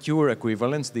secure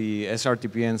equivalents, the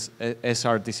SRTP and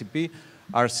SRTCP,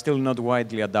 are still not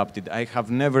widely adopted. I have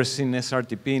never seen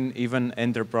SRTP in even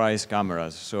enterprise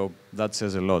cameras, so that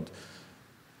says a lot.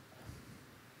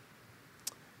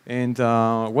 And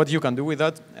what you can do with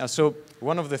that. So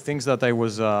one of the things that I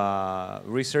was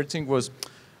researching was,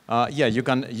 yeah,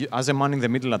 as a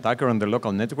man-in-the-middle attacker on the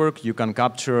local network, you can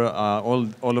capture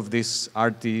all of this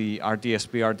RTSP,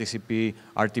 RTCP,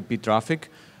 RTP traffic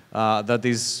that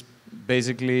is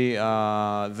basically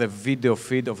the video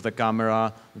feed of the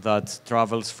camera that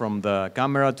travels from the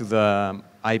camera to the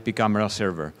IP camera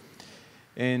server.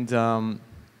 And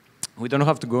we don't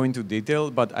have to go into detail,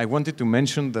 but I wanted to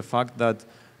mention the fact that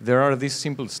there are these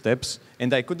simple steps,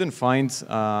 and I couldn't find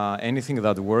anything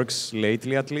that works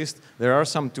lately, at least. There are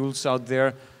some tools out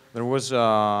there. There was,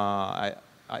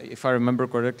 if I remember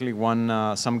correctly,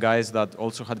 some guys that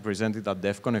also had presented at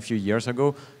DEF CON a few years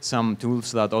ago, some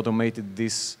tools that automated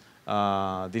this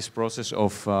process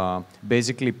of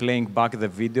basically playing back the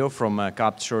video from a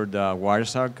captured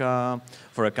Wireshark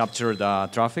for a captured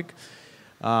traffic.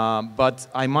 But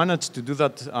I managed to do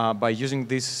that by using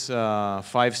these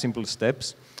 5 simple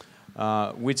steps.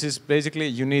 Which is basically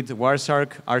you need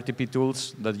Wireshark RTP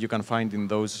tools that you can find in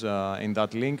those in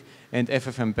that link, and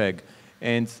FFmpeg.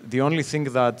 And the only thing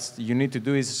that you need to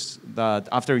do is that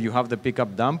after you have the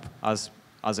pickup dump as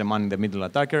a man-in-the-middle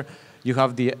attacker, you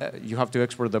have to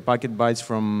export the packet bytes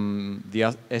from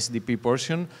the SDP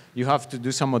portion. You have to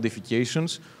do some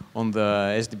modifications on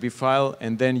the SDP file,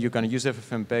 and then you can use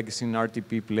FFmpeg in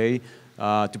RTP play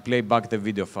to play back the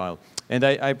video file. And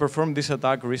I performed this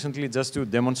attack recently just to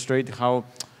demonstrate how,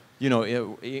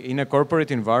 in a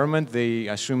corporate environment, they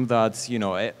assume that,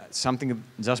 something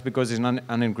just because it's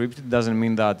unencrypted doesn't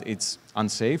mean that it's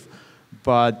unsafe.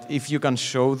 But if you can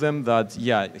show them that,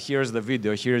 yeah, here's the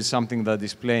video, here's something that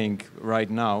is playing right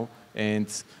now, and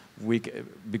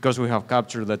because we have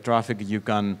captured the traffic, you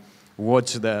can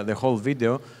watch the whole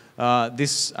video.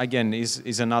 This, again,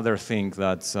 is another thing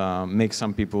that makes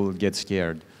some people get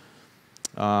scared.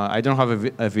 I don't have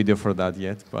a video for that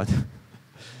yet, but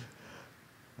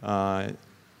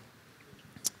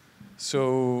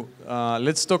so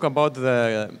let's talk about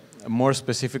more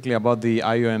specifically about the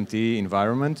IoT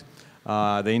environment,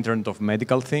 the Internet of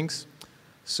Medical Things.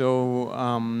 So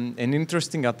an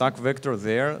interesting attack vector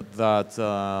there that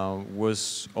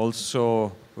was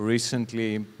also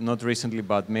recently, not recently,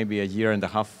 but maybe a year and a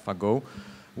half ago,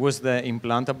 was the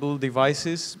implantable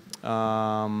devices.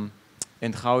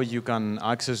 And how you can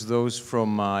access those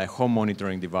from a home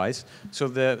monitoring device. So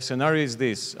the scenario is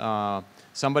this.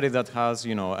 Somebody that has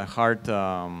a heart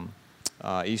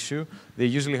issue, they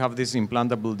usually have these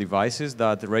implantable devices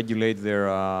that regulate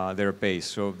their pace.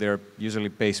 So they're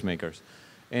usually pacemakers.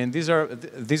 And these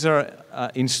are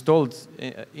installed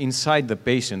inside the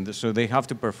patient. So they have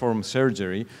to perform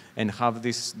surgery and have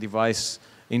this device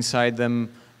inside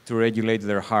them to regulate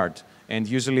their heart. And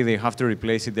usually they have to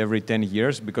replace it every 10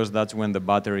 years because that's when the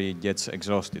battery gets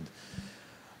exhausted.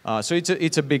 So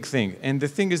it's a big thing. And the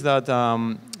thing is that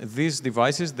these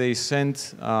devices, they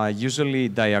send usually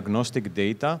diagnostic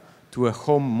data to a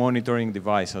home monitoring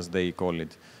device, as they call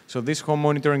it. So this home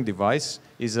monitoring device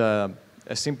is a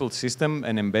simple system,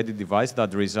 an embedded device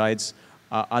that resides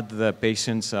at the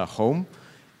patient's home.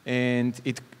 And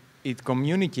it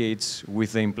communicates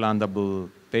with the implantable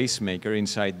pacemaker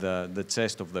inside the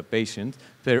chest of the patient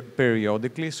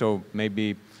periodically, so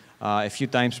maybe a few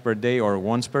times per day or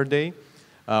once per day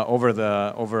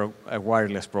over a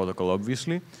wireless protocol,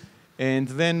 obviously. And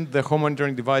then the home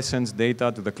monitoring device sends data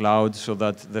to the cloud so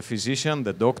that the physician,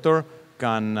 the doctor,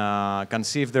 can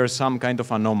see if there's some kind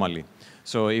of anomaly.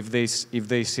 So if they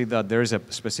see that there is a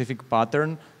specific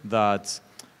pattern that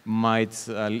might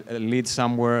lead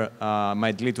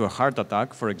to a heart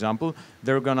attack, for example,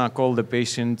 they're gonna call the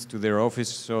patient to their office,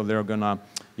 so they're gonna,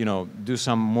 do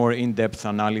some more in-depth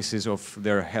analysis of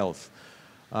their health.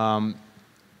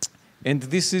 And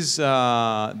this is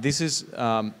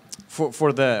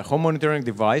for the home monitoring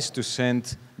device to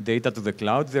send data to the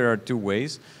cloud. There are two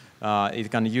ways.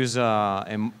 It can use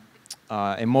a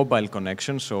mobile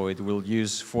connection, so it will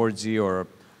use 4G or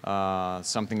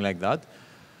something like that.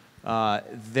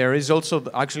 There is also,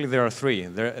 actually there are three.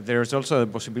 There's also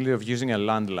the possibility of using a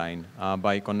landline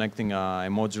by connecting a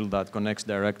module that connects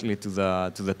directly to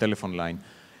the telephone line.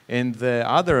 And the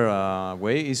other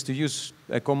way is to use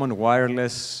a common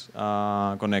wireless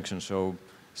connection, so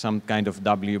some kind of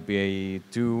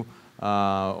WPA2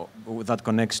 that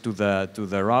connects to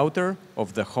the router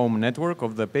of the home network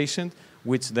of the patient,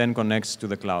 which then connects to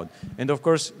the cloud. And of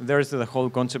course, there's the whole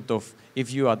concept of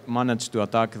if you manage to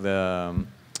attack the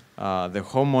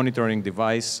home monitoring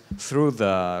device through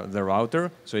the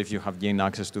router, so if you have gained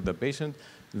access to the patient,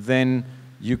 then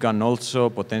you can also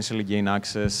potentially gain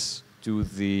access to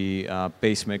the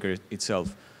pacemaker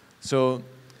itself. So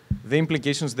the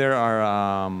implications there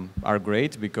are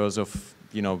great because of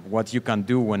what you can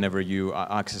do whenever you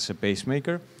access a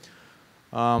pacemaker.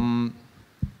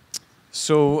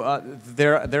 So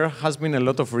there has been a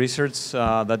lot of research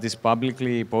that is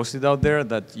publicly posted out there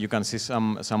that you can see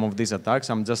some of these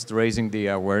attacks. I'm just raising the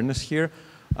awareness here.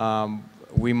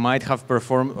 We might have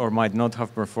performed or might not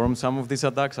have performed some of these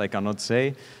attacks, I cannot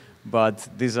say, but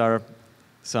these are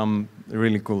some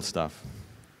really cool stuff.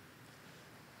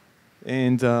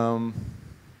 And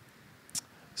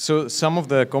so some of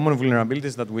the common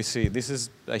vulnerabilities that we see, this is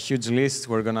a huge list,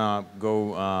 we're gonna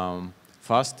go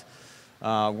fast.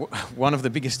 One of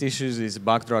the biggest issues is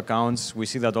backdoor accounts. We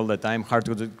see that all the time,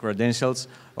 hard-coded credentials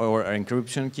or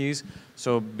encryption keys.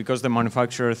 So because the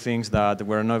manufacturer thinks that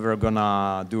we're never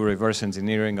gonna do reverse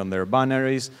engineering on their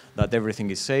binaries, that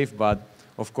everything is safe, but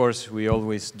of course we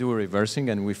always do reversing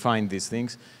and we find these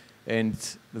things. And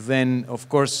then, of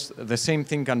course, the same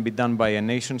thing can be done by a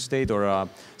nation state or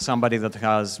somebody that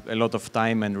has a lot of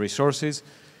time and resources.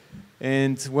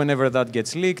 And whenever that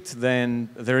gets leaked, then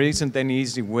there isn't any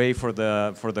easy way for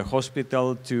the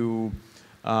hospital to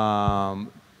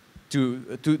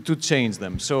change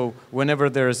them. So whenever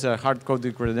there's a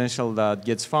hard-coded credential that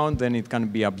gets found, then it can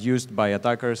be abused by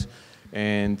attackers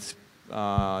and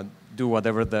do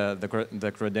whatever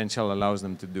the credential allows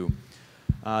them to do.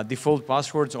 Default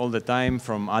passwords all the time,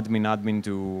 from admin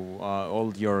to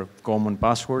all your common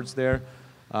passwords there.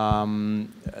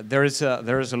 There is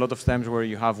a lot of times where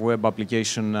you have web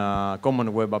application,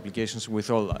 common web applications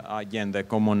with all, again, the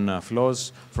common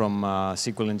flaws, from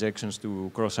SQL injections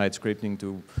to cross-site scripting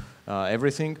to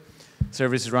everything.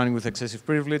 Services running with excessive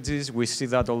privileges, we see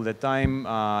that all the time.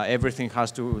 Everything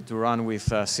has to run with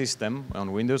system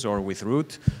on Windows or with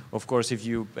root. Of course, if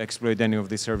you exploit any of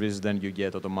these services, then you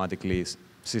get automatically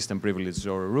system privileges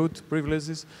or root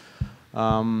privileges.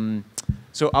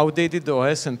 So outdated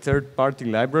OS and third-party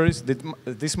libraries,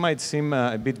 this might seem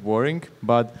a bit boring,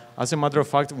 but as a matter of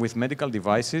fact, with medical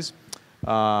devices,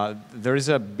 there is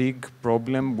a big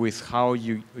problem with how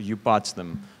you patch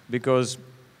them. Because,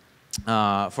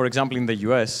 for example, in the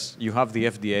US, you have the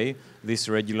FDA, this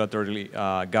regulatory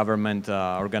government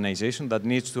organization that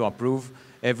needs to approve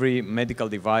every medical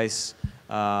device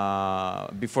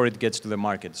before it gets to the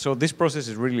market. So this process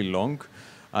is really long.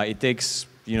 It takes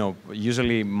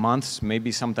usually months,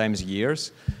 maybe sometimes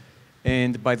years.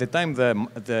 And by the time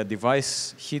the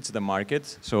device hits the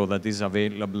market, so that is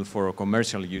available for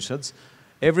commercial usage,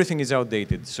 everything is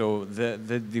outdated. So the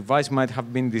device might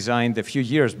have been designed a few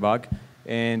years back,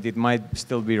 and it might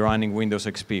still be running Windows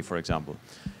XP, for example.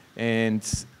 And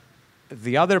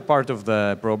the other part of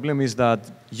the problem is that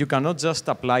you cannot just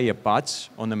apply a patch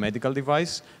on a medical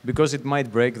device because it might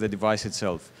break the device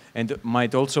itself. And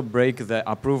might also break the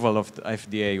approval of the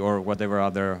FDA or whatever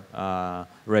other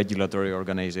regulatory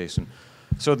organization.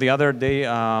 So the other day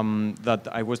that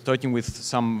I was talking with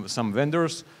some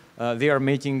vendors, they are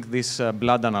making this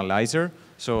blood analyzer.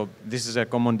 So this is a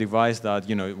common device that,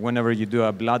 whenever you do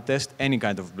a blood test, any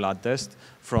kind of blood test,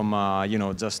 from,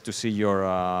 just to see your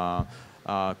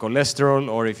cholesterol,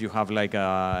 or if you have like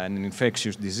an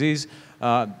infectious disease,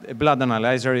 a blood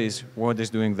analyzer is what is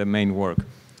doing the main work.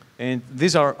 And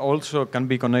these are also can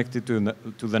be connected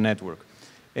to the network.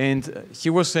 And he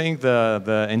was saying,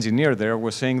 the engineer there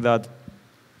was saying that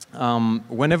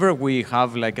whenever we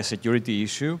have like a security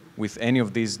issue with any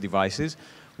of these devices,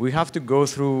 we have to go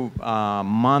through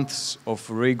months of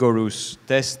rigorous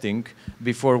testing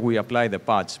before we apply the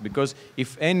patch. Because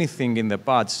if anything in the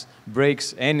patch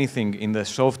breaks anything in the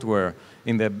software,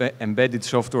 in the embedded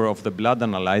software of the blood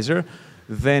analyzer,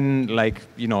 then like,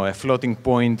 a floating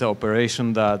point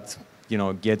operation that,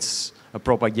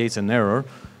 propagates an error,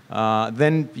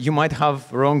 then you might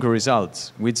have wrong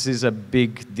results, which is a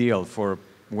big deal for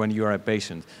when you are a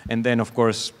patient. And then, of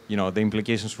course, the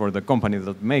implications for the company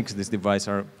that makes this device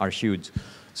are huge.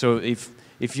 So if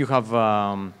you have,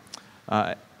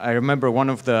 I remember one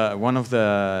of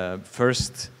the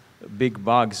first big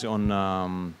bugs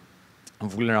on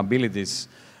vulnerabilities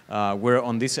were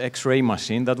on this X-ray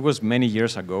machine that was many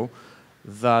years ago,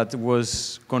 that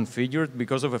was configured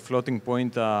because of a floating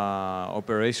point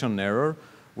operation error,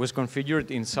 was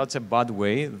configured in such a bad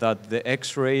way that the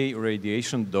X-ray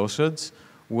radiation dosage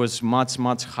was much,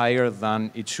 much higher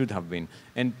than it should have been.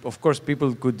 And of course,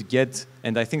 people could get,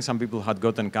 and I think some people had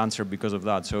gotten cancer because of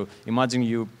that. So imagine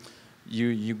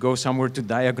you go somewhere to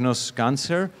diagnose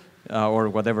cancer or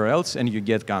whatever else, and you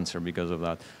get cancer because of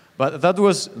that. But that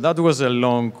was a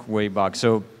long way back.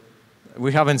 So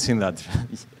we haven't seen that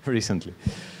recently.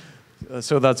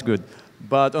 So that's good.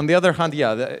 But on the other hand,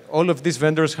 yeah, all of these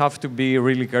vendors have to be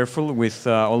really careful with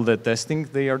all the testing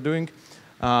they are doing.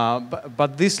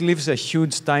 But this leaves a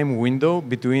huge time window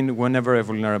between whenever a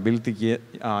vulnerability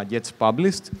gets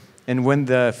published and when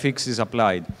the fix is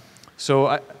applied.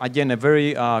 So again, a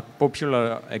very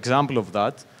popular example of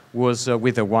that was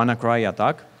with the WannaCry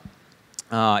attack.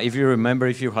 If you remember,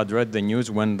 if you had read the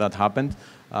news when that happened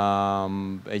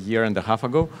a year and a half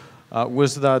ago,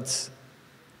 was that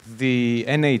the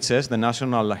NHS, the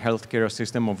National Healthcare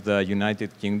System of the United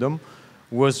Kingdom,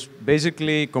 was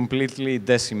basically completely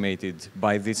decimated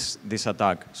by this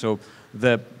attack. So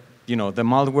the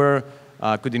malware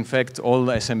could infect all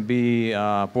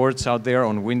SMB ports out there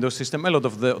on Windows system. A lot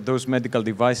of those medical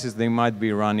devices, they might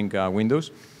be running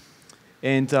Windows.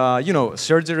 And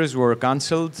surgeries were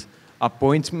canceled.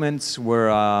 Appointments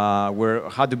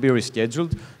had to be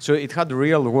rescheduled. So it had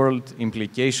real-world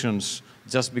implications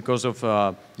just because of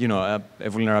a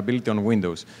vulnerability on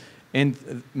Windows. And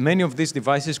many of these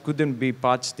devices couldn't be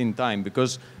patched in time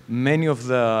because many of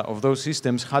those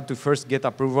systems had to first get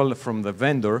approval from the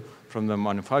vendor, from the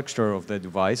manufacturer of the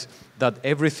device, that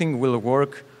everything will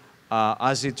work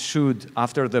as it should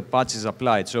after the patch is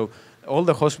applied. So all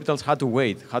the hospitals had to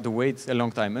wait a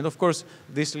long time. And of course,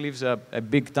 this leaves a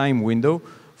big time window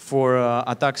for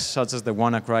attacks such as the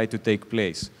WannaCry to take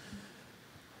place.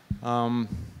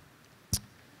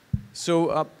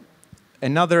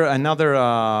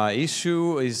 Another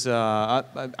issue is,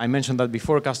 I mentioned that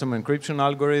before, custom encryption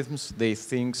algorithms. They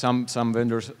think, some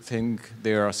vendors think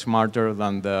they are smarter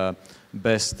than the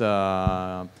best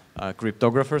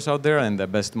cryptographers out there and the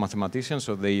best mathematicians,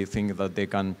 so they think that they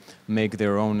can make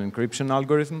their own encryption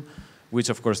algorithm, which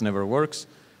of course never works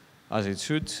as it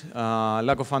should.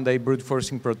 Lack of anti-brute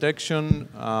forcing protection.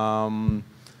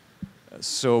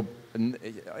 So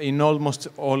in almost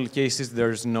all cases,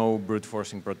 there's no brute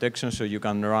forcing protection, so you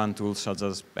can run tools such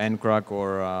as Ncrack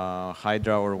or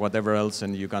Hydra or whatever else,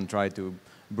 and you can try to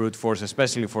brute force,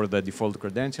 especially for the default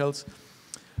credentials.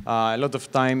 A lot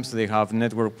of times they have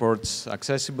network ports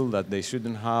accessible that they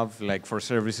shouldn't have, like for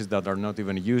services that are not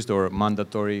even used or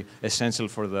mandatory, essential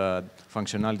for the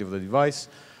functionality of the device.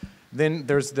 Then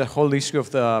there's the whole issue of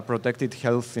the protected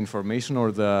health information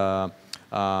or the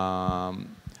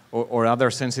or other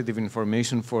sensitive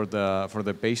information for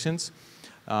the patients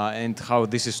and how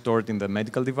this is stored in the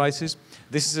medical devices.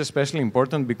 This is especially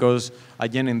important because,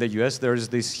 again, in the US, there is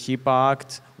this HIPAA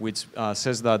Act, which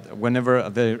says that whenever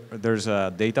there's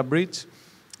a data breach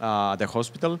at the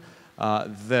hospital,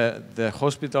 the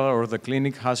hospital or the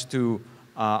clinic has to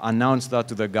announce that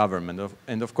to the government.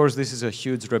 And of course, this is a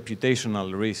huge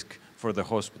reputational risk for the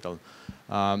hospital.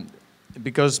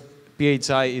 Because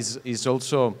PHI is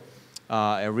also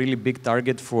a really big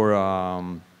target for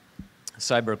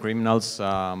cyber criminals.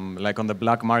 Like on the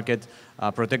black market,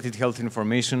 protected health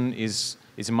information is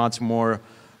much more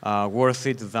worth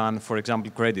it than, for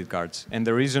example, credit cards. And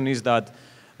the reason is that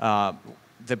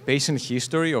the patient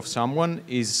history of someone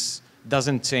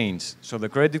doesn't change. So the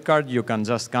credit card, you can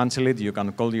just cancel it, you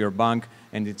can call your bank,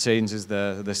 and it changes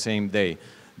the same day.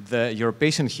 Your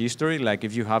patient history, like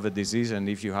if you have a disease and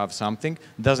if you have something,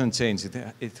 doesn't change.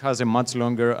 It has a much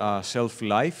longer shelf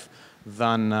life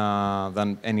than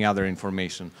any other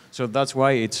information. So that's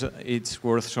why it's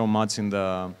worth so much in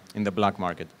the black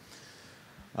market.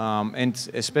 And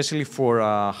especially for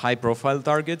high-profile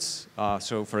targets.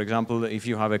 So, for example, if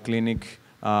you have a clinic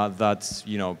that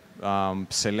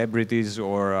celebrities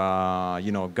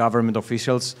or government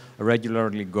officials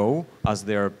regularly go as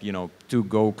their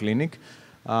to-go clinic.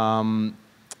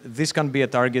 This can be a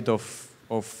target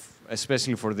of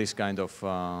especially for this kind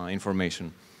of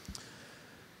information.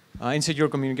 Insecure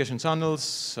communication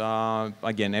channels,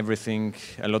 again, everything,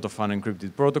 a lot of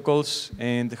unencrypted protocols,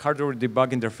 and hardware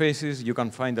debug interfaces. You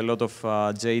can find a lot of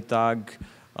JTAG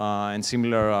and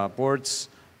similar ports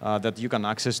that you can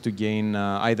access to gain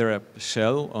either a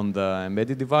shell on the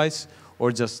embedded device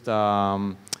or just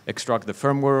extract the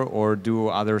firmware or do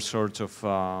other sorts of,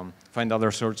 find other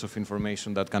sorts of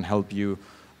information that can help you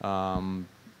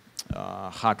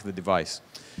hack the device.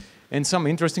 And some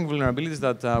interesting vulnerabilities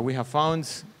that we have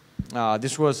found.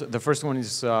 The first one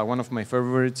is one of my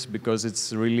favorites because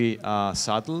it's really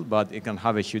subtle, but it can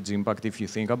have a huge impact if you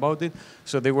think about it.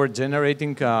 So they were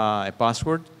generating a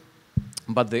password,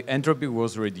 but the entropy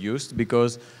was reduced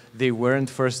because they weren't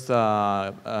first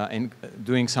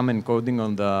doing some encoding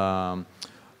on the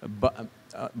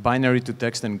binary to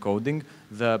text encoding.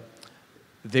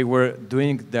 They were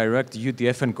doing direct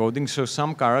UTF encoding, so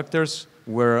some characters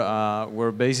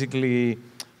were basically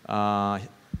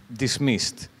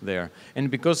dismissed there.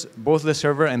 And because both the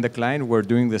server and the client were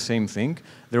doing the same thing,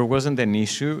 there wasn't an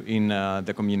issue in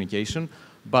the communication.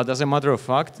 But as a matter of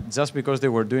fact, just because they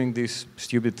were doing this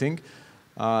stupid thing,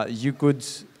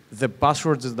 the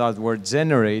passwords that were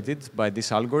generated by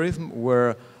this algorithm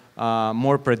were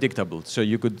more predictable, so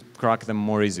you could crack them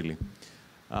more easily.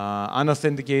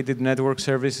 Unauthenticated network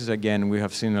services, again, we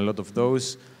have seen a lot of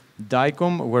those.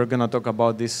 DICOM, we're going to talk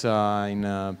about this in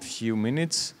a few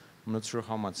minutes. I'm not sure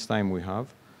how much time we have.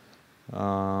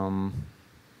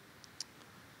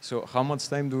 So how much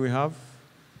time do we have?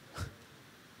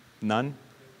 None?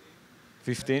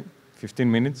 15?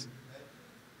 15 minutes?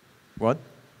 What?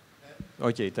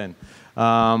 Okay, 10.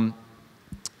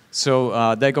 So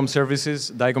DICOM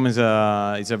services, DICOM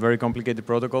is a very complicated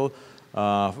protocol,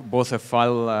 both a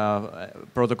file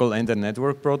protocol and a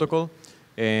network protocol.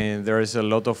 And there is a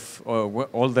lot of,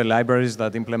 all the libraries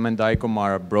that implement DICOM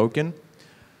are broken.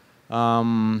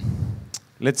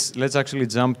 Let's actually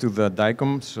jump to the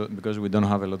DICOM because we don't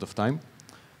have a lot of time.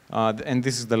 And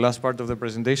this is the last part of the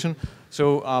presentation.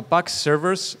 So PAX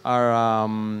servers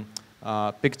are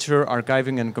picture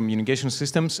archiving and communication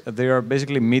systems. They are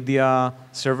basically media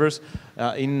servers.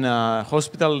 In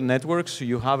hospital networks,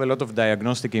 you have a lot of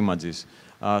diagnostic images.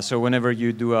 So whenever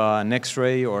you do an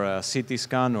X-ray or a CT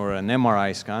scan or an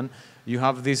MRI scan, you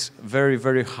have these very,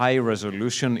 very high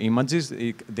resolution images.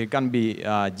 They can be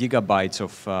gigabytes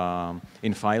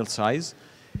in file size.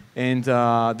 And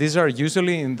these are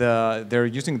usually they're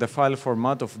using the file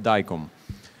format of DICOM.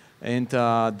 And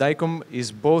DICOM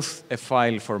is both a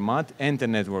file format and a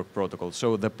network protocol.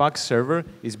 So the PAX server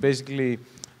is basically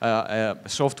a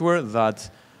software that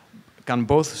can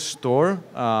both store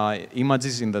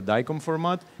images in the DICOM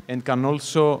format and can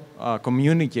also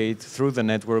communicate through the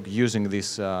network using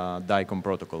this DICOM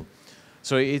protocol.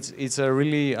 So it's a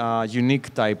really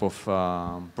unique type of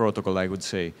protocol, I would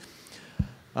say.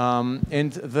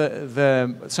 And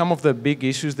some of the big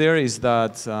issues there is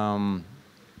that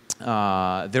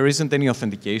there isn't any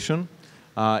authentication.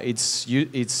 It's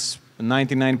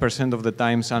 99% of the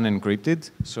times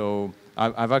unencrypted. So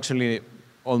I've actually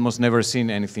almost never seen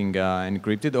anything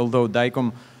encrypted, although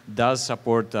DICOM does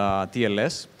support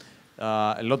TLS.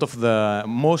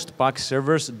 Most PAX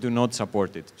servers do not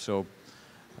support it. So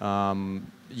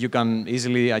you can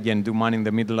easily, again, do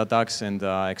man-in-the-middle attacks and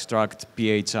extract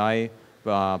PHI,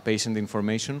 patient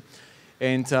information.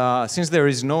 And since there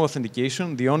is no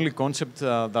authentication, the only concept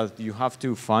that you have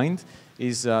to find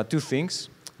is two things.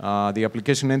 The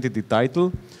application entity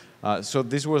title. So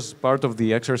this was part of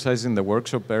the exercise in the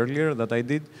workshop earlier that I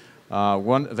did.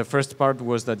 The first part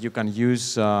was that you can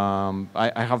use,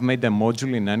 I have made a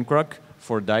module in Ncrack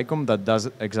for DICOM that does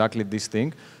exactly this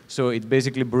thing. So it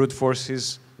basically brute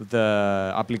forces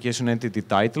the application entity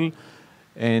title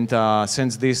and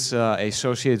sends this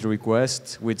associate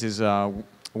request, which is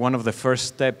one of the first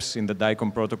steps in the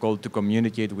DICOM protocol to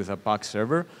communicate with a PAX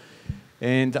server.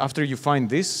 And after you find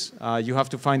this, you have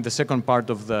to find the second part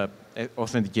of the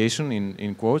authentication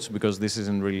in quotes, because this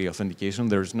isn't really authentication.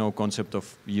 There's no concept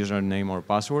of username or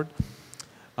password.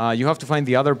 You have to find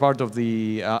the other part of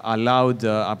the allowed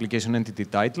application entity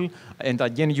title. And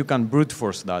again, you can brute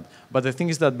force that. But the thing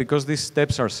is that because these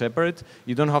steps are separate,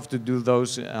 you don't have to do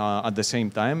those at the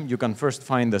same time. You can first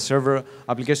find the server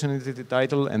application entity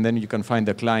title, and then you can find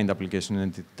the client application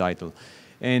entity title.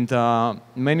 And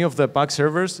many of the PAX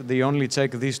servers, they only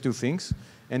check these two things.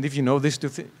 And if you know these two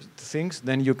things,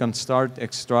 then you can start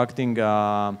extracting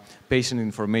patient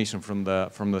information from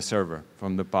the server,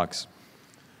 from the PAX.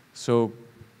 So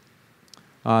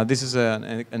this is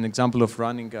an example of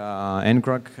running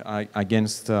Ncrack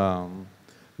against one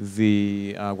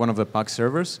of the PAX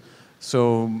servers.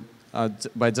 So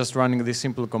by just running this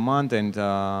simple command and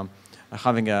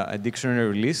having a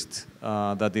dictionary list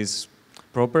that is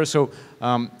proper. So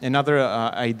another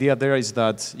idea there is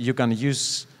that you can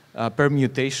use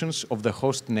permutations of the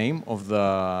host name of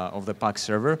the PAC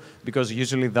server, because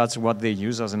usually that's what they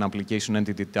use as an application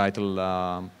entity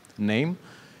title name.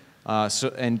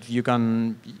 And you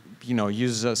can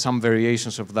use some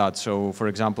variations of that. So for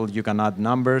example, you can add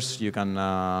numbers, you can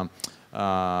add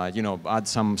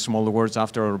some small words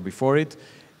after or before it,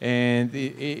 and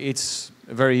it's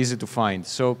very easy to find.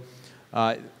 So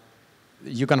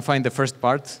you can find the first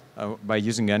part by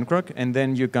using Ncrack, and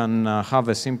then you can have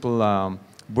a simple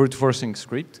brute forcing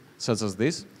script, such as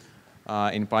this,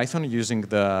 in Python using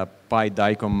the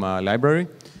PyDicom library.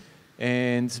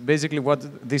 And basically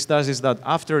what this does is that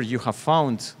after you have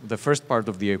found the first part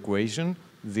of the equation,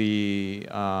 the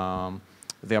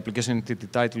application entity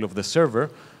title of the server,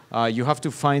 you have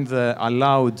to find the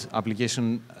allowed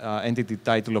application entity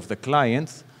title of the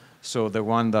client, so the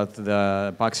one that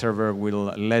the PAC server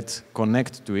will let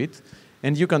connect to it.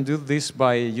 And you can do this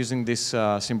by using this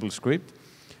simple script.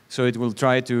 So it will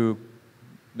try to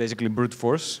basically brute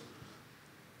force.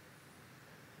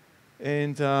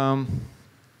 And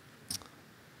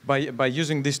by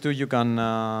using these two, you can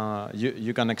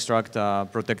extract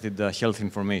protected health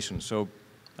information. So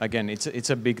again, it's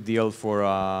a big deal for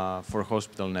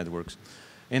hospital networks.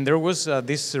 And there was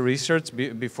this research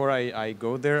before I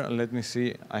go there. Let me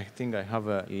see. I think I have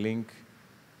a link.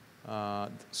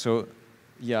 So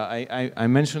yeah, I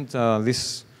mentioned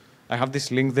this. I have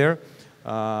this link there.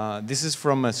 This is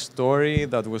from a story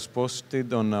that was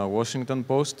posted on Washington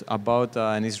Post about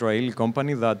an Israeli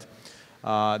company that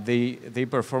they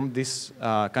performed this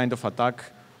kind of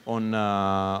attack on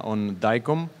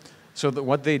DICOM. So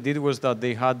what they did was that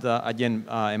they had, again,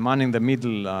 a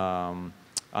man-in-the-middle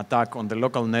attack on the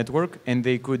local network, and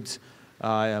they could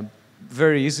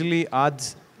very easily add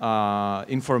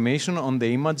information on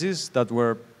the images that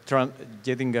were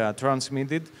getting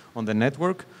transmitted on the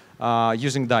network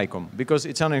using DICOM. Because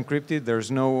it's unencrypted,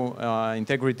 there's no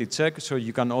integrity check, so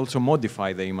you can also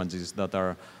modify the images that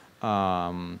are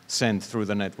sent through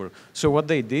the network. So what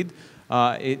they did,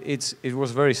 it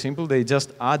was very simple. They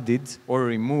just added or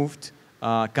removed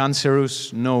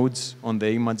cancerous nodes on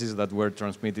the images that were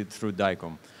transmitted through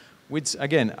DICOM, which,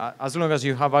 again, as long as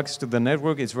you have access to the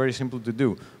network, it's very simple to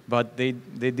do. But they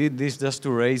did this just to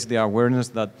raise the awareness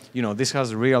that this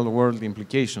has real-world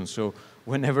implications. So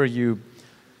whenever you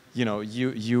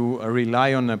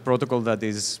rely on a protocol that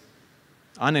is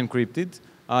unencrypted,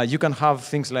 you can have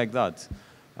things like that.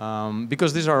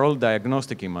 Because these are all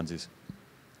diagnostic images.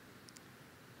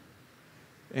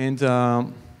 And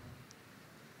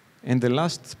the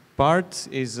last part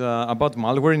is about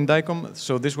malware in DICOM.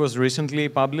 So this was recently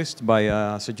published by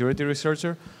a security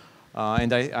researcher.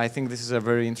 And I think this is a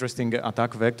very interesting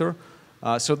attack vector.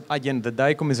 So again, the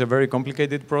DICOM is a very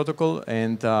complicated protocol,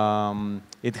 and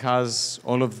it has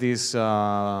all of these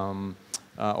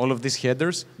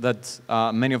headers that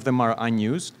many of them are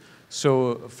unused.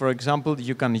 So, for example,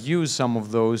 you can use some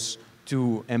of those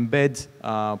to embed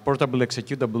portable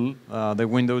executable, the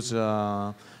Windows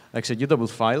executable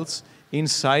files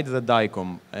inside the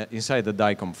DICOM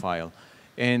file.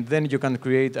 And then you can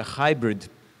create a hybrid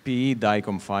PE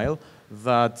DICOM file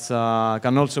that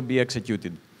can also be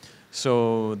executed.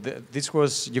 So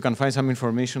you can find some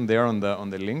information there on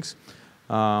the links.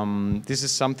 This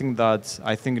is something that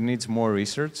I think needs more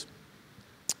research.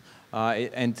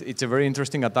 And it's a very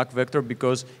interesting attack vector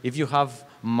because if you have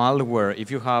malware,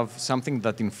 if you have something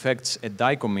that infects a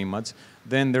DICOM image,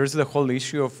 then there's the whole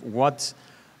issue of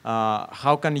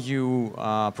how can you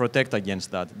protect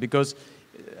against that? Because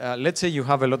let's say you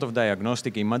have a lot of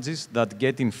diagnostic images that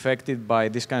get infected by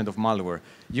this kind of malware.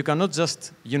 You cannot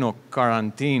just,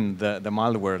 quarantine the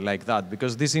malware like that,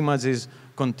 because these images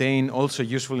contain also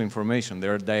useful information. They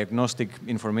are diagnostic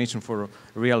information for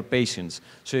real patients.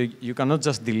 So you cannot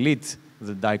just delete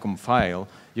the DICOM file.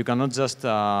 You cannot just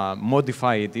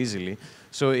modify it easily.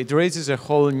 So it raises a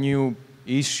whole new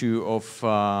issue of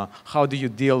how do you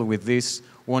deal with this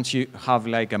once you have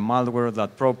like a malware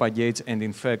that propagates and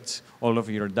infects all of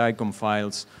your DICOM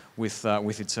files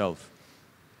with itself.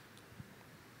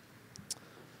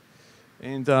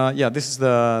 And yeah, this is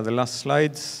the last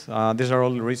slide. These are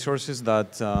all the resources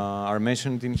that are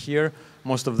mentioned in here.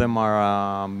 Most of them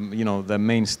are, the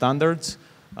main standards.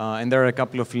 And there are a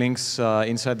couple of links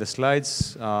inside the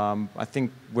slides. I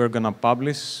think we're going to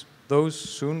publish those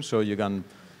soon, so you can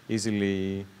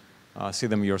easily see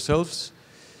them yourselves.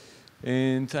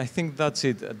 And I think that's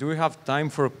it. Do we have time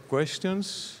for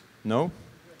questions? No?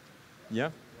 Yeah?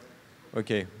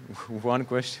 Okay, one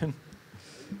question.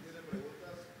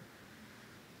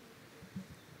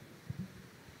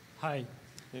 Hi.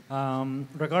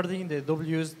 Regarding the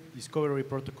WS discovery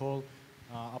protocol,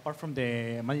 apart from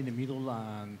the man in the middle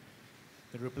and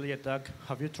the replay attack,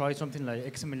 have you tried something like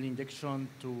XML injection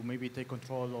to maybe take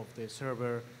control of the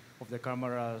server, of the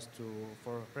cameras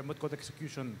for remote code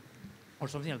execution or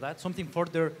something like that? Something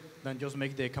further than just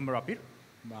make the camera appear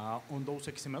on those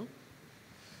XML?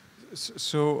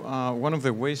 So one of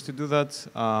the ways to do that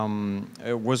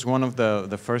was one of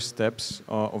the first steps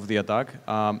of the attack.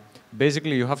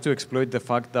 Basically, you have to exploit the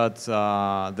fact that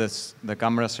the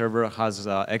camera server has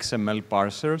XML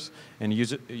parsers, and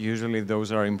usually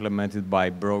those are implemented by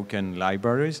broken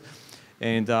libraries.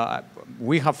 And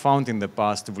we have found in the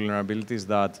past vulnerabilities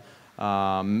that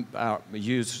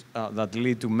that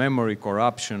lead to memory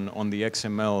corruption on the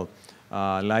XML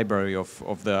library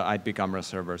of the IP camera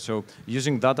server. So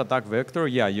using that attack vector,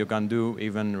 yeah, you can do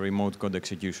even remote code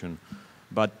execution.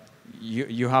 But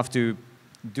you have to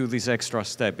do this extra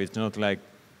step. It's not like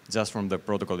just from the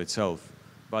protocol itself.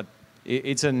 But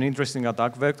it's an interesting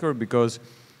attack vector because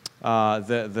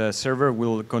the server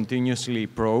will continuously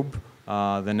probe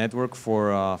the network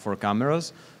for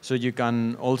cameras. So you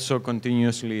can also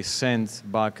continuously send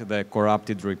back the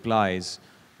corrupted replies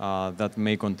that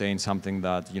may contain something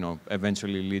that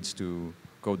eventually leads to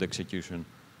code execution.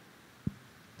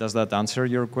 Does that answer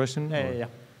your question? Yeah.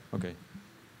 Okay.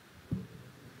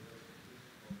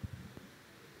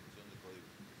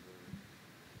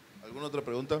 ¿Alguna otra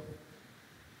pregunta?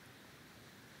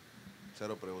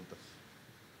 Cero preguntas.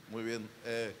 Muy bien.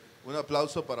 Un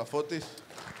aplauso para Fotis.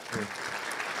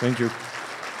 Thank you.